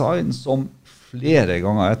design som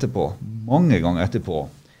mange ganger etterpå,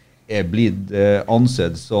 blitt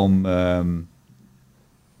ansett som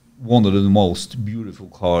one of the most beautiful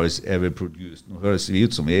cars ever produced. Nå høres vi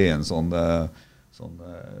ut som vi en sånn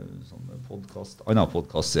annen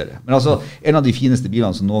podcastserie. Men altså, en av de fineste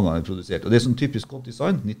bilene som noen gang er produsert, og det er sånn typisk godt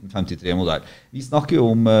design, 1953-modell. Vi snakker jo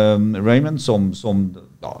om Raymond som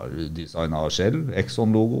designet Shell,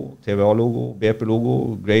 Exxon-logo, TVA-logo, BP-logo,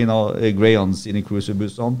 Greyhound sine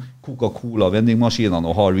cruiserbussene, Coca-Cola vendingmaskinene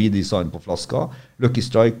og har redesign på flasker, Lucky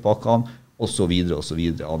Strike-pakkene, og så videre, og så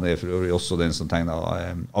videre. Han er for øvrig også den som tegner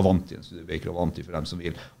Avanti, en Studebaker Avanti for dem som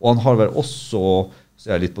vil. Og han har vel også,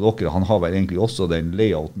 ser jeg litt på dere, han har vel egentlig også den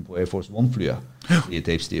layouten på Air Force One-flyet i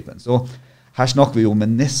tapestripen. Så her snakker vi jo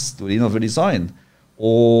med nestor innenfor design,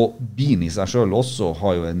 og bilen i seg selv også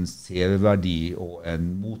har jo en CV-verdi og en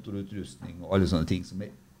motorutrustning og alle sånne ting som er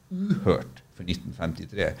uhørt for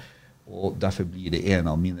 1953. Og derfor blir det en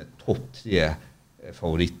av mine topp 3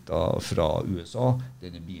 favoritter fra USA,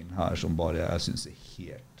 denne bilen her som bare jeg synes er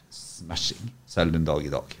helt smashing, selv den dag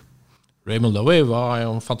i dag. Raymond Loewy var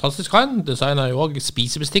jo en fantastisk han, designet jo også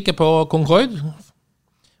spisebestikket på Concorde,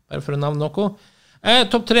 bare for å nevne noe.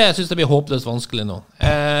 Topp 3 synes jeg blir håpløst vanskelig nå.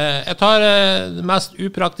 Jeg tar den mest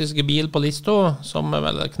upraktiske bil på listo, som jeg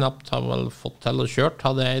vel knapt har vel fått til å kjørt,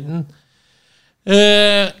 hadde jeg den.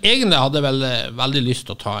 Egentlig hadde jeg vel veldig lyst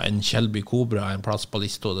til å ta en Shelby Cobra en plass på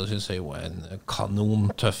listo. Det synes jeg jo er en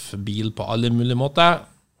kanontøff bil på alle mulige måter.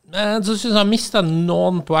 Men så synes jeg mistet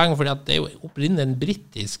noen poeng, fordi at det er jo opprinnelig en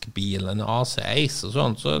brittisk bil, en AC Ace og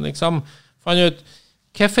sånt. Så liksom fant jeg ut,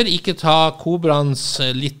 hvorfor ikke ta Cobrans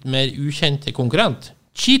litt mer ukjente konkurrent?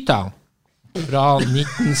 Cheetah fra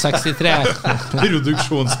 1963.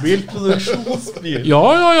 Produksjonsbil. Ja,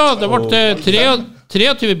 det ble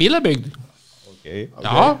 23 biler bygd. Okay.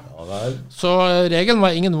 Ja, så regelen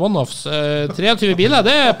var ingen one-offs. 23 biler,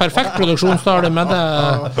 det er perfekt produksjonstall, men det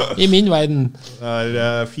i min verden. Det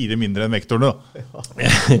er 4 mindre enn vektorene da.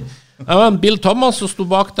 Det var Bill Thomas som stod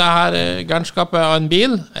bak det her gernskapet av en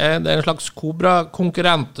bil. Det er en slags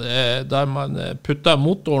Cobra-konkurrent, der man putter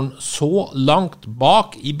motoren så langt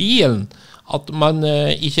bak i bilen at man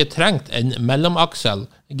ikke trengte en mellomaksel.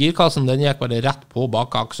 Girkassen den gikk bare rett på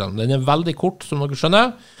bakakselen. Den er veldig kort, som dere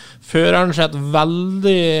skjønner. Føreren sett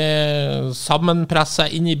veldig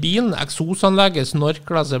sammenpresset inn i bilen. Eksosanlegget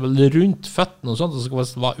snorklet seg vel rundt føttene og sånt, så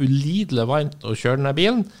det var ulidelig varmt å kjøre denne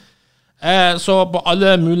bilen. Så på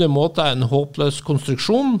alle mulige måter en håpløs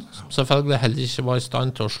konstruksjon, som selvfølgelig heller ikke var i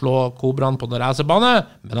stand til å slå Cobraen på den racerbane,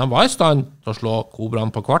 men han var i stand til å slå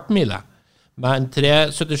Cobraen på kvartmile, med en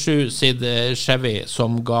 377-sid Chevy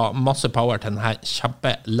som ga masse power til denne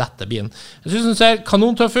kjempelette bilen. Jeg synes den ser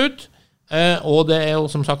kanontøff ut, og det er jo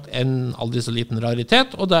som sagt en aldri så liten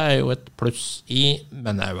raritet, og det er jo et pluss i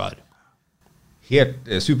manøver. Helt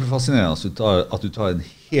superfascinerende at du tar en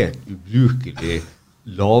helt ubrukelig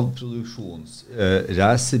lavproduksjons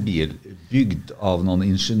racerbil bygd av noen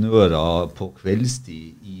ingeniører på kveldstid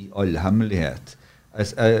i all hemmelighet.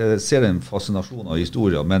 Jeg ser en fascinasjon av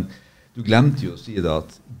historien, men du glemte jo å si det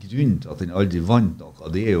at grunnen til at den aldri vant noe,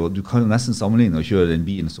 det er jo, du kan jo nesten sammenligne å kjøre en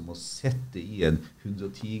bil som å sette i en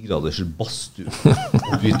 110-graders badstue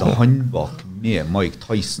og bytte håndbak med Mike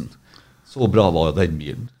Tyson. Så bra var den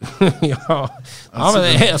bilen. Ja, men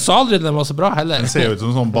jeg sa aldri den var så bra heller. Den ser ut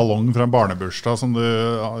som en sånn ballong fra en barnebursdag som du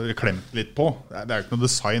har klemt litt på. Det er jo ikke noe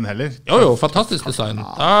design heller. Jo, fantastisk design.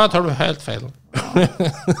 Da tar du helt feil.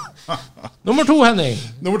 Nummer 2, Henning.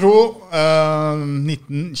 Nummer 2,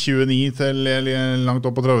 1929 til langt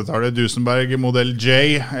opp på 30-tallet, Duesenberg modell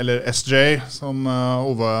J, eller SJ, som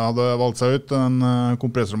Ove hadde valgt seg ut, den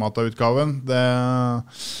kompressormata-utgaven. Det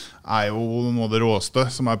er jo noe av det råeste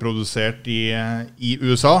som er produsert i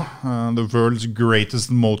USA. The world's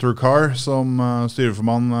greatest motor car, som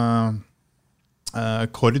styreformann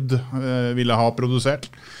Cord ville ha produsert.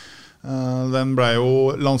 Den ble jo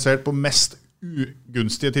lansert på mest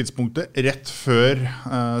ugunstige tidspunktet rett før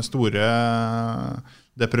store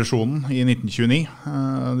depresjonen i 1929.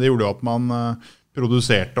 Det gjorde at man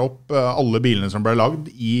produserte opp alle bilene som ble lagd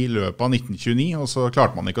i løpet av 1929, og så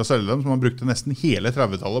klarte man ikke å selge dem, så man brukte nesten hele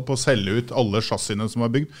 30-tallet på å selge ut alle chassisene som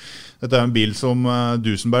var bygd. Dette er en bil som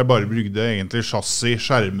Duesenberg bare brukte egentlig chassis,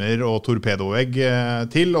 skjermer og torpedovegg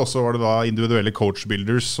til, og så var det da individuelle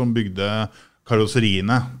coachbuilders som bygde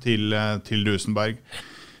karosseriene til Duesenberg.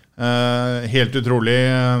 Helt utrolig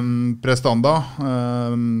prestanda.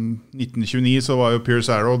 1929 så var jo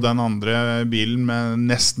Pierce Arrow den andre bilen med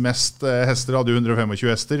nest mest hester, hadde jo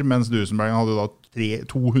 125 hester, mens Duesenberg hadde da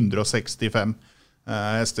 265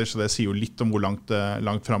 hester, så det sier jo litt om hvor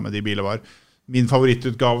langt fremme de bilene var. Min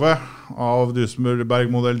favorittutgave av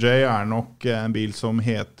Duesenberg Model J er nok en bil som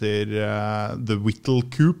heter The Whittle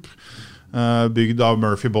Coupe. bygd av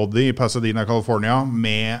Murphy Body I Pasadena, California,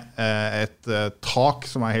 med et tak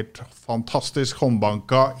som helt fantastisk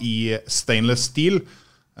håndbanka I stainless steel.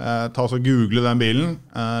 Ta så google den bilen.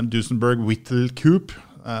 Duesenberg Whittle Coupe.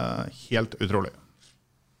 Helt utrolig.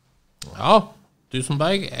 Ja,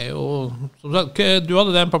 Duesenberg jo, som sagt, du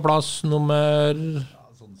hadde den på plass nummer...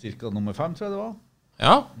 Sånn cirka nummer 5, tror jeg det var.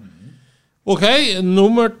 Ja. Ok,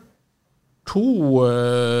 nummer 2,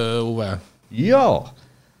 Ove. Ja,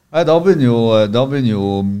 nei, da begynner jo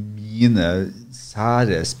mine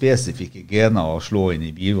sære, spesifikke gener å slå inn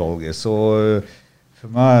I bilvalget, så for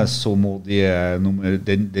meg så må den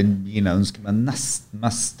bilen jeg ønsker meg nest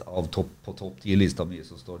mest av på topp 10-lista mi,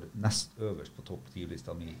 så står det nest øverst på topp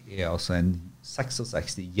 10-lista mi, altså en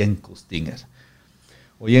 66 Yenko Stinger.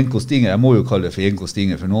 Og Yenko Stinger, jeg må jo kalle det for Yenko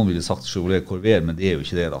Stinger, for noen ville sagt Chevrolet Corvair, men det jo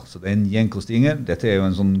ikke det da. Så det en Yenko Stinger, dette jo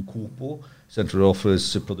en sånn Copo, Central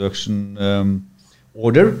Office Production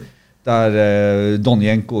Order, der Don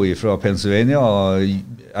Yenko fra Pennsylvania,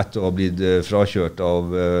 etter å ha blitt frakjørt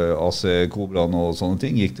av AC Cobraen og sånne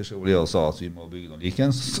ting, gikk til Chevrolet og sa at vi må bygge noe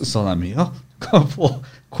likens. Så sa de, ja, du kan få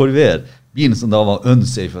Corvair, bilen som da var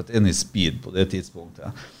unsafe at any speed på det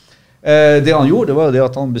tidspunktet. Det han gjorde, det var det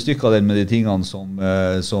at han bestykket den med de tingene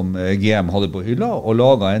som GM hadde på hylla, og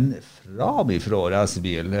laget en framifrå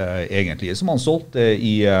racerbil, egentlig, som han solgte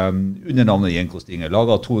under navnet Yenko Stinger.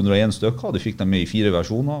 Laget 201 stykker, det fikk de med I 4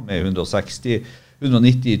 versjoner, med 160,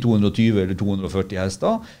 190, 220 eller 240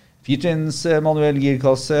 hester. 4-trins manuell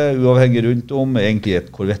girkasse, uavhengig rundt om, egentlig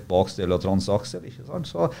et Corvette bakstel og transaksel, ikke sant?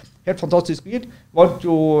 Så helt fantastisk bil. Vant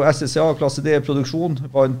jo SSA klasse D-produksjon,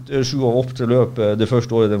 vant 7 av 8 løp det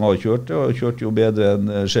første året den var kjørte, og kjørte jo bedre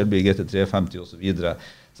enn Shelby GT350 og så videre.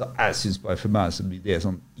 Så jeg synes bare for meg så blir det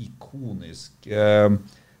sånn ikonisk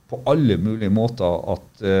på alle mulige måter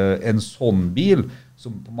at en sånn bil,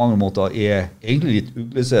 som på mange måter egentlig litt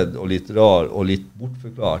uglesedd og litt rar og litt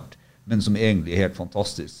bortforklart, men som egentlig helt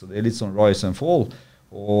fantastisk. Så det litt sånn rise and fall,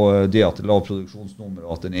 og det at det lav produksjonsnummer,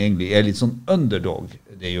 og at den egentlig litt sånn underdog,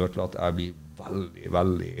 det gjør til at jeg blir veldig,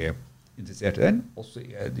 veldig interessert I den. Og så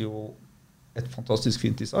det jo et fantastisk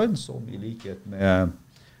fint design, som I likhet med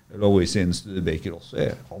Lois sin Studebaker også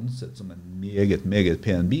ansett som en meget, meget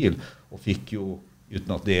pen bil, og fikk jo,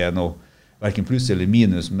 uten at det noe, hverken pluss eller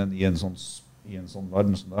minus, men I en sånn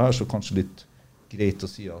verden som det så kanskje litt greit å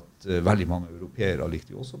si at veldig mange europeere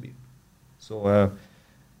likte jo også bilen. Så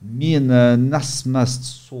min nest mest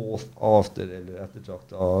sought after eller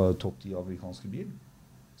ettertrakt av topp 10 amerikanske bil,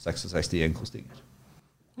 66 Yenko Stinger.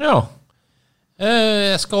 Ja,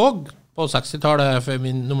 jeg skal også på 60-tallet for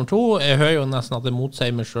min nummer 2. Jeg hører jo nesten at det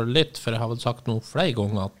motsier meg selv litt, for jeg har vel sagt noe flere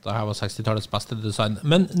ganger at dette var 60-tallets beste design.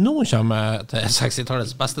 Men nå kommer jeg til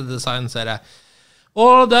 60-tallets beste design, ser jeg.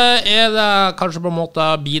 Og det det kanskje på en måte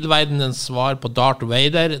bilverdenens svar på Darth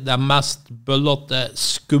Vader, det mest bøllete,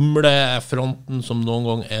 skumle fronten som noen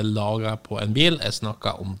gang laget på en bil. Jeg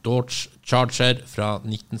snakker om Dodge Charger fra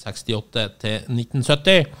 1968 til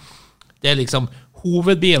 1970. Det liksom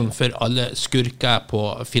hovedbilen for alle skurker på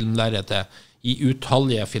filmlerretet I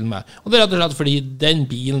utallige filmer. Og det rett og slett fordi den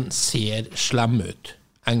bilen ser slem ut,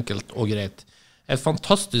 enkelt og greit. Et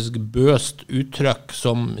fantastisk bøst uttrykk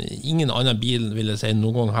som ingen annen bil ville si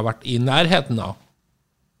noen gang har vært I nærheten av.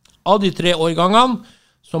 Av de 3 årgangene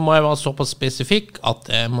så må jeg være såpass spesifikk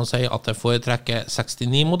at jeg må si at jeg foretrekker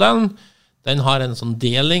 69-modellen. Den har en sånn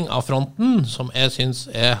deling av fronten som jeg synes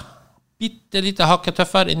bitte litt hakket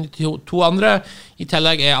tøffere enn de 2 andre. I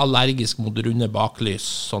tillegg jeg allergisk mot runde baklys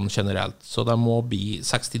sånn generelt, så det må bli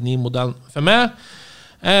 69-modellen for meg.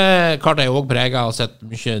 Klart jeg også preget og sett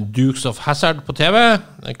mye Dukes of Hazzard på TV.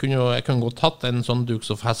 Jeg kunne godt tatt en sånn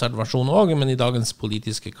Dukes of Hazzard-versjon også, men I dagens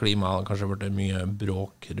politiske klima har det kanskje vært mye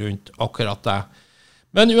bråk rundt akkurat det.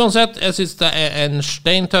 Men uansett, jeg synes det en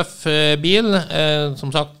steintøff bil.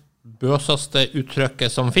 Som sagt, bøseste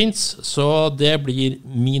uttrykket som finnes, så det blir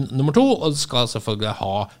min nummer 2, og det skal selvfølgelig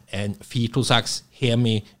ha en 426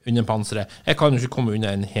 Hemi under panseret. Jeg kan jo ikke komme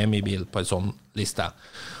under en Hemi-bil på en sånn liste.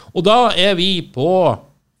 Og da vi på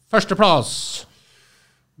førsteplass.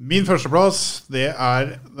 Min førsteplass, det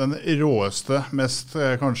den råeste, mest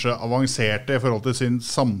kanskje avanserte I forhold til sin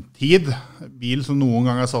samtid. Bil som noen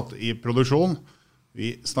gang satt I produksjon.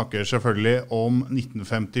 Vi snakker selvfølgelig om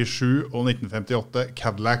 1957 og 1958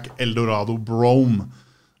 Cadillac Eldorado Brougham.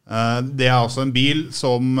 Det altså en bil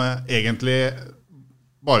som egentlig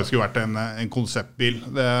bare skulle vært en konseptbil.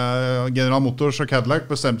 General Motors og Cadillac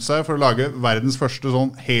bestemte seg for å lage verdens første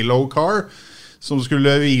sånn Halo car, som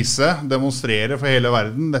skulle demonstrere for hele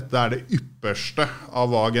verden. Dette det ypperste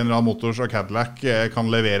av hva General Motors og Cadillac kan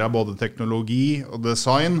levere, både teknologi og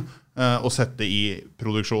design, og sette I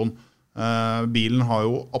produksjon. Bilen har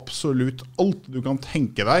jo absolutt alt du kan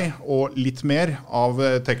tenke deg, og litt mer av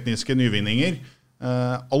tekniske nyvinninger.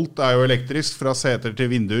 Alt jo elektrisk, fra seter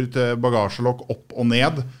til vinduer til bagasjelokk opp og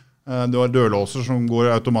ned. Du har dørlåser som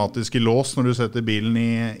går automatisk i lås når du setter bilen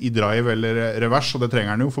i drive eller revers, og det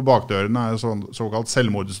trenger den jo, for bakdørene såkalt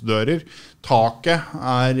selvmordsdører. Taket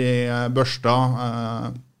i børsta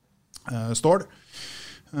stål,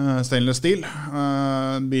 stainless steel.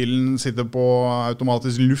 Bilen sitter på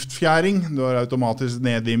automatisk luftfjæring, du har automatisk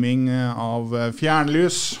neddimming av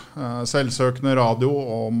fjernlys, selvsøkende radio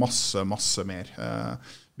og masse mer.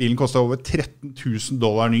 Bilen kostet over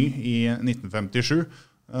 $13,000 ny i 1957,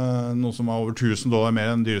 noe som var over $1,000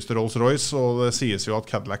 mer enn dyreste Rolls-Royce, og det sies jo at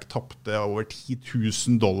Cadillac tappte over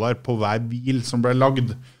 $10,000 på hver bil som ble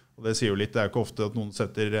lagd. Og det sier jo litt, det jo ikke ofte at noen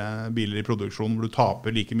setter biler i produksjon hvor du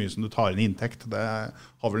taper like mye som du tar inn i inntekt. Det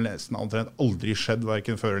har vel nesten omtrent aldri skjedd,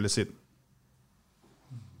 hverken før eller siden.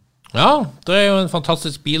 Ja, det jo en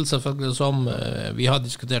fantastisk bil selvfølgelig som vi har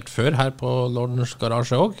diskutert før her på Lordens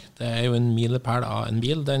Garasje også. Det jo en milepæl av en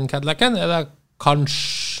bil, den Cadillacen. Det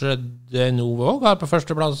kanskje det Nove også har på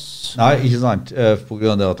første plass? Nei, ikke sant. På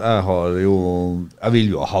grunn av at jeg vil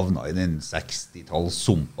jo ha havnet i den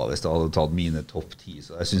 60-tallssumpa hvis jeg hadde tatt mine topp 10,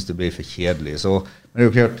 så jeg synes det ble for kjedelig. Men det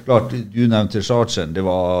jo klart, du nevnte Chargeren, det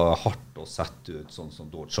var hardt å sette ut, sånn som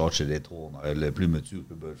Dodge Charger Daytona eller Plymouth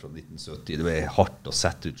Superbird fra 1970. Det var hardt å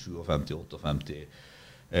sette ut 57-58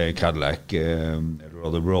 Cadillac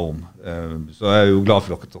eller Rome. Så jeg jo glad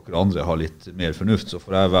for at dere andre har litt mer fornuft, så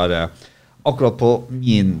får jeg være akkurat på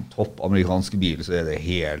min topp amerikanske bil, så det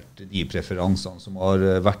helt de preferansene som har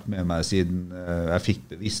vært med meg siden jeg fikk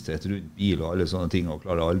bevissthet rundt bil og alle sånne ting, og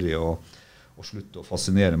klarer aldri å slutte å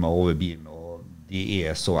fascinere meg over bilen, og de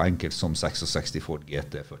så enkelt som 66 Ford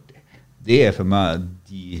GT40. Det for meg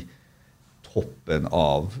de toppen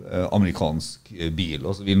av amerikansk bil,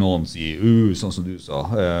 og så vil noen si, sånn som du sa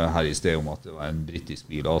her i sted om at det var en britisk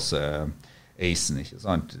bil, Acen, ikke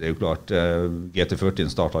sant? Det jo klart,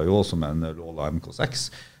 GT40 startet jo også med en Rolla MK6,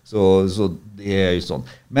 så det jo sånn.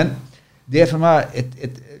 Men det for meg,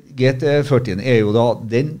 GT40 jo da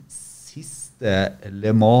den siste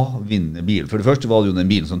Le Mans-vinnende bil. For det første var det jo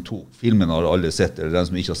den bilen som tok. Filmen har alle sett, eller den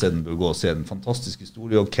som ikke har sett den bør gå og se den. Fantastisk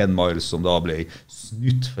historie, og Ken Miles som da ble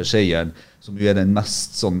snytt for seieren, som jo den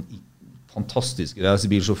mest sånn fantastiske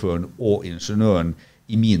reisebilsjåføren og ingeniøren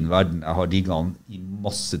i min verden. Jeg har digget han i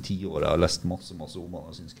masse 10 år. Jeg har lest masse om han.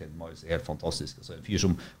 Jeg synes Ken Miles helt fantastisk. Altså en fyr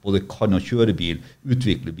som både kan kjøre bil,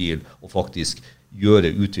 utvikle bil, og faktisk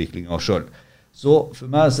gjøre utviklingen selv. Så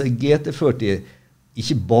for meg så GT40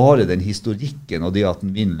 ikke bare den historikken og det at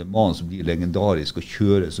den vinner Le Mans som blir legendarisk og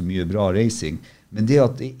kjører så mye bra racing, men det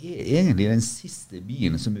at det egentlig den siste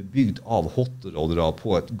bilen som bygd av hotrodere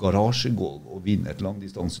på et garasjegolv og vinner et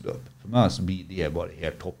langdistanseløp. For meg så blir det bare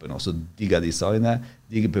helt toppen. Altså digger designet,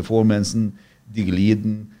 digger performancen, digger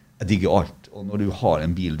lyden, jeg digger alt. Og når du har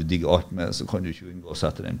en bil du digger alt med, så kan du ikke unngå å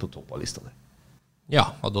sette den på topp av lista der. Ja,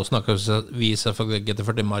 og da snakker vi selvfølgelig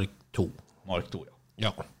GT40 Mark 2. Mark 2,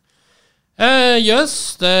 ja.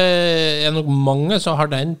 Det nok mange som har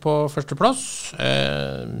den på første plass.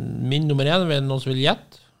 Min nummer 1, er det noen som vil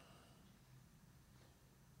gjette?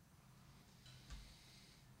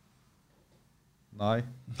 Nei.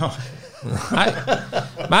 Nei.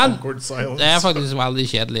 Men det faktisk veldig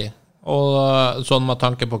kjedelig. Og sånn med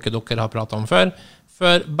tanke på hva dere har pratet om før.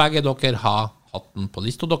 For begge dere har hatt den på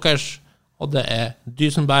lista deres, og det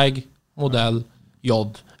Duesenberg modell J,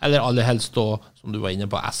 eller aller helst da, som du var inne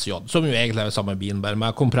på, SJ, som jo egentlig samme bilen, bare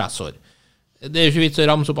med kompressor. Det jo ikke vits å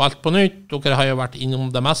ramse opp alt på nytt, dere har jo vært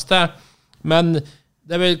innom det meste, men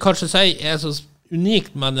det vil kanskje si så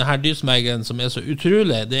unikt med denne Duesenbergen som så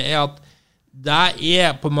utrolig, det at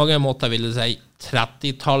det på mange måter, vil jeg si,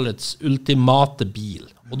 30-tallets ultimate bil.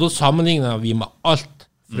 Og da sammenligner vi med alt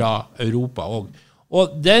fra Europa også.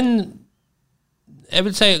 Og den jeg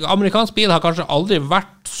vil si, amerikansk bil har kanskje aldri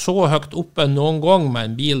vært så høyt oppe noen gang med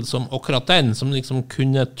en bil som akkurat den, som liksom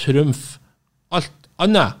kunne trumfe alt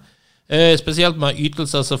annet. Spesielt med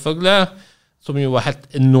ytelser selvfølgelig, som jo var helt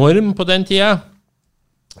enorm på den tiden.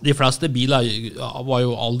 De fleste biler var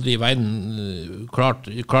jo aldri i verden klart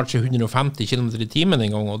ikke 150 km i timen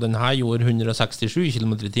en gang, og den her gjorde 167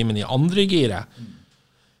 km i timen i andre giret.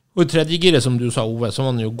 Og i tredje giret, som du sa, Ove, så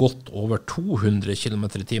var den jo godt over 200 km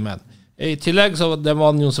i timen. I tillegg så det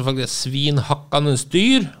var jo selvfølgelig svinhakkende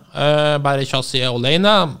dyr, bare chassis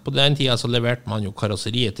alene. På den tiden så leverte man jo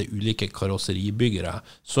karosseriet til ulike karosseribyggere.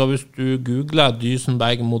 Så hvis du googler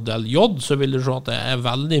Duesenberg modell J, så vil du se at det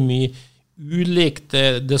veldig mye ulikt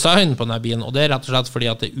design på denne bilen, og det rett og slett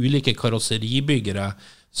fordi at det ulike karosseribyggere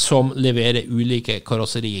som leverer ulike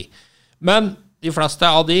karosseri. Men de fleste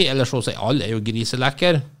av de, eller så å si alle, jo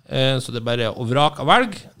griselekker, så det bare å vrake og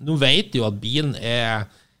velge. Nå vet jo at bilen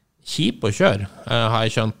kjip å kjøre, har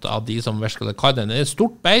jeg skjønt av de som virkelig kan den. Det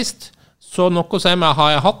stort beist, så noe sier meg,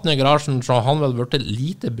 har jeg hatt den i garasjen, så har han vel vært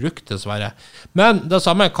lite brukt dessverre. Men det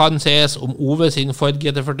samme kan sies om Ove sin Ford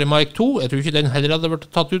GT40 Mark II. Jeg tror ikke den heller hadde vært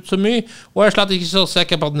tatt ut så mye, og jeg er slett ikke så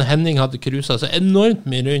sikker på at Henning hadde cruiset så enormt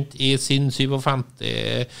mye rundt i sin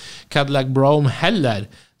 57 Cadillac Brome heller.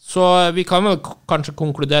 Så vi kan vel kanskje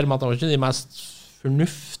konkludere med at det var ikke de mest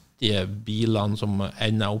fornuftige bilene som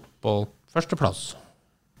ender opp på førsteplass.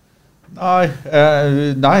 Nei,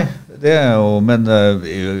 det jo, men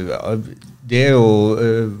det jo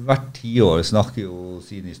hvert 10 år snakker jo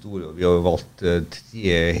sin historie, og vi har jo valgt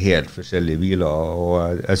 3 helt forskjellige biler,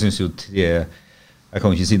 og jeg synes jo 3, jeg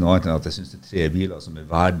kan ikke si noe annet enn at jeg synes det 3 biler som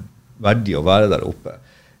verdige å være der oppe.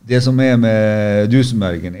 Det som med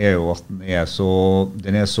Duesenbergen jo at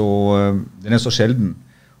den så sjelden,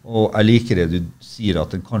 og jeg liker det du sier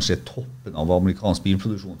at den kanskje toppen av amerikansk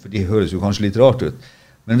bilproduksjon, for det høres jo kanskje litt rart ut.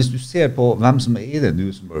 Men hvis du ser på hvem som eide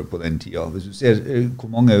Duesenberg på den tida, hvis du ser hvor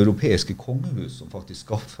mange europeiske kongehus som faktisk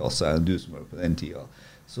skaffet seg en Duesenberg på den tida,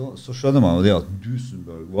 så skjønner man jo det at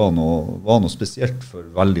Duesenberg var noe spesielt for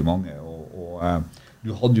veldig mange, og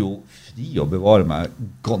du hadde jo fri å bevare meg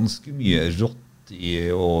ganske mye rått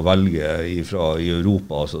i å velge i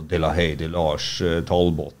Europa, altså Delahaye, Delage,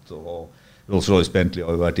 Talbot og Rolls-Royce Bentley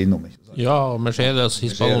har jo vært innom, ikke sant? Ja, og Mercedes,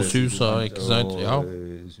 Hispano, Susa, ikke sant? Ja.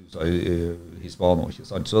 Susa, Hispano, ikke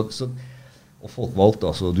sant? Så, og folk valgte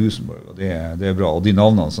altså Duesenberg, og det bra. Og de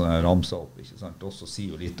navnene som jeg ramset opp, ikke sant? Også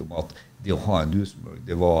sier jo litt om at det å ha en Duesenberg,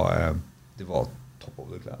 det var top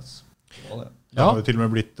of the class. Det var det. Det har jo til og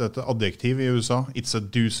med blitt et adjektiv i USA. It's a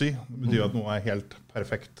doozy. Det betyr at noe helt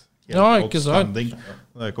perfekt. Helt ikke sant? Det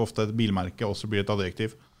ikke ofte et bilmerke også blir et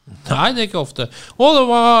adjektiv. Nei, det ikke ofte. Og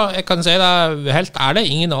jeg kan si deg helt ærlig,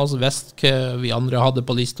 ingen av oss visste hva vi andre hadde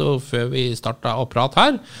på lista før vi startet å prate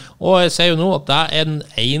her. Og jeg ser jo nå at det den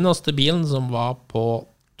eneste bilen som var på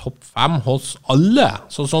topp 5 hos alle.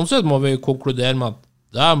 Så sånn sett må vi konkludere med at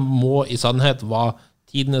det må i sannhet være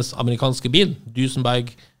tidenes amerikanske bil, Duesenberg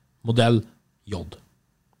modell J.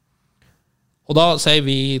 Og da sier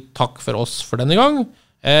vi takk for oss for denne gang.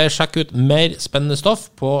 Sjekk ut mer spennende stoff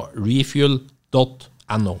på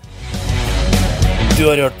refuel.no. Du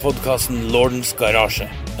har hørt podcasten Lordens Garasje,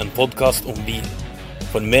 en podcast om bil.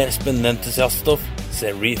 For mer spennende entusiaststoff,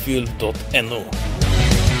 se refuel.no.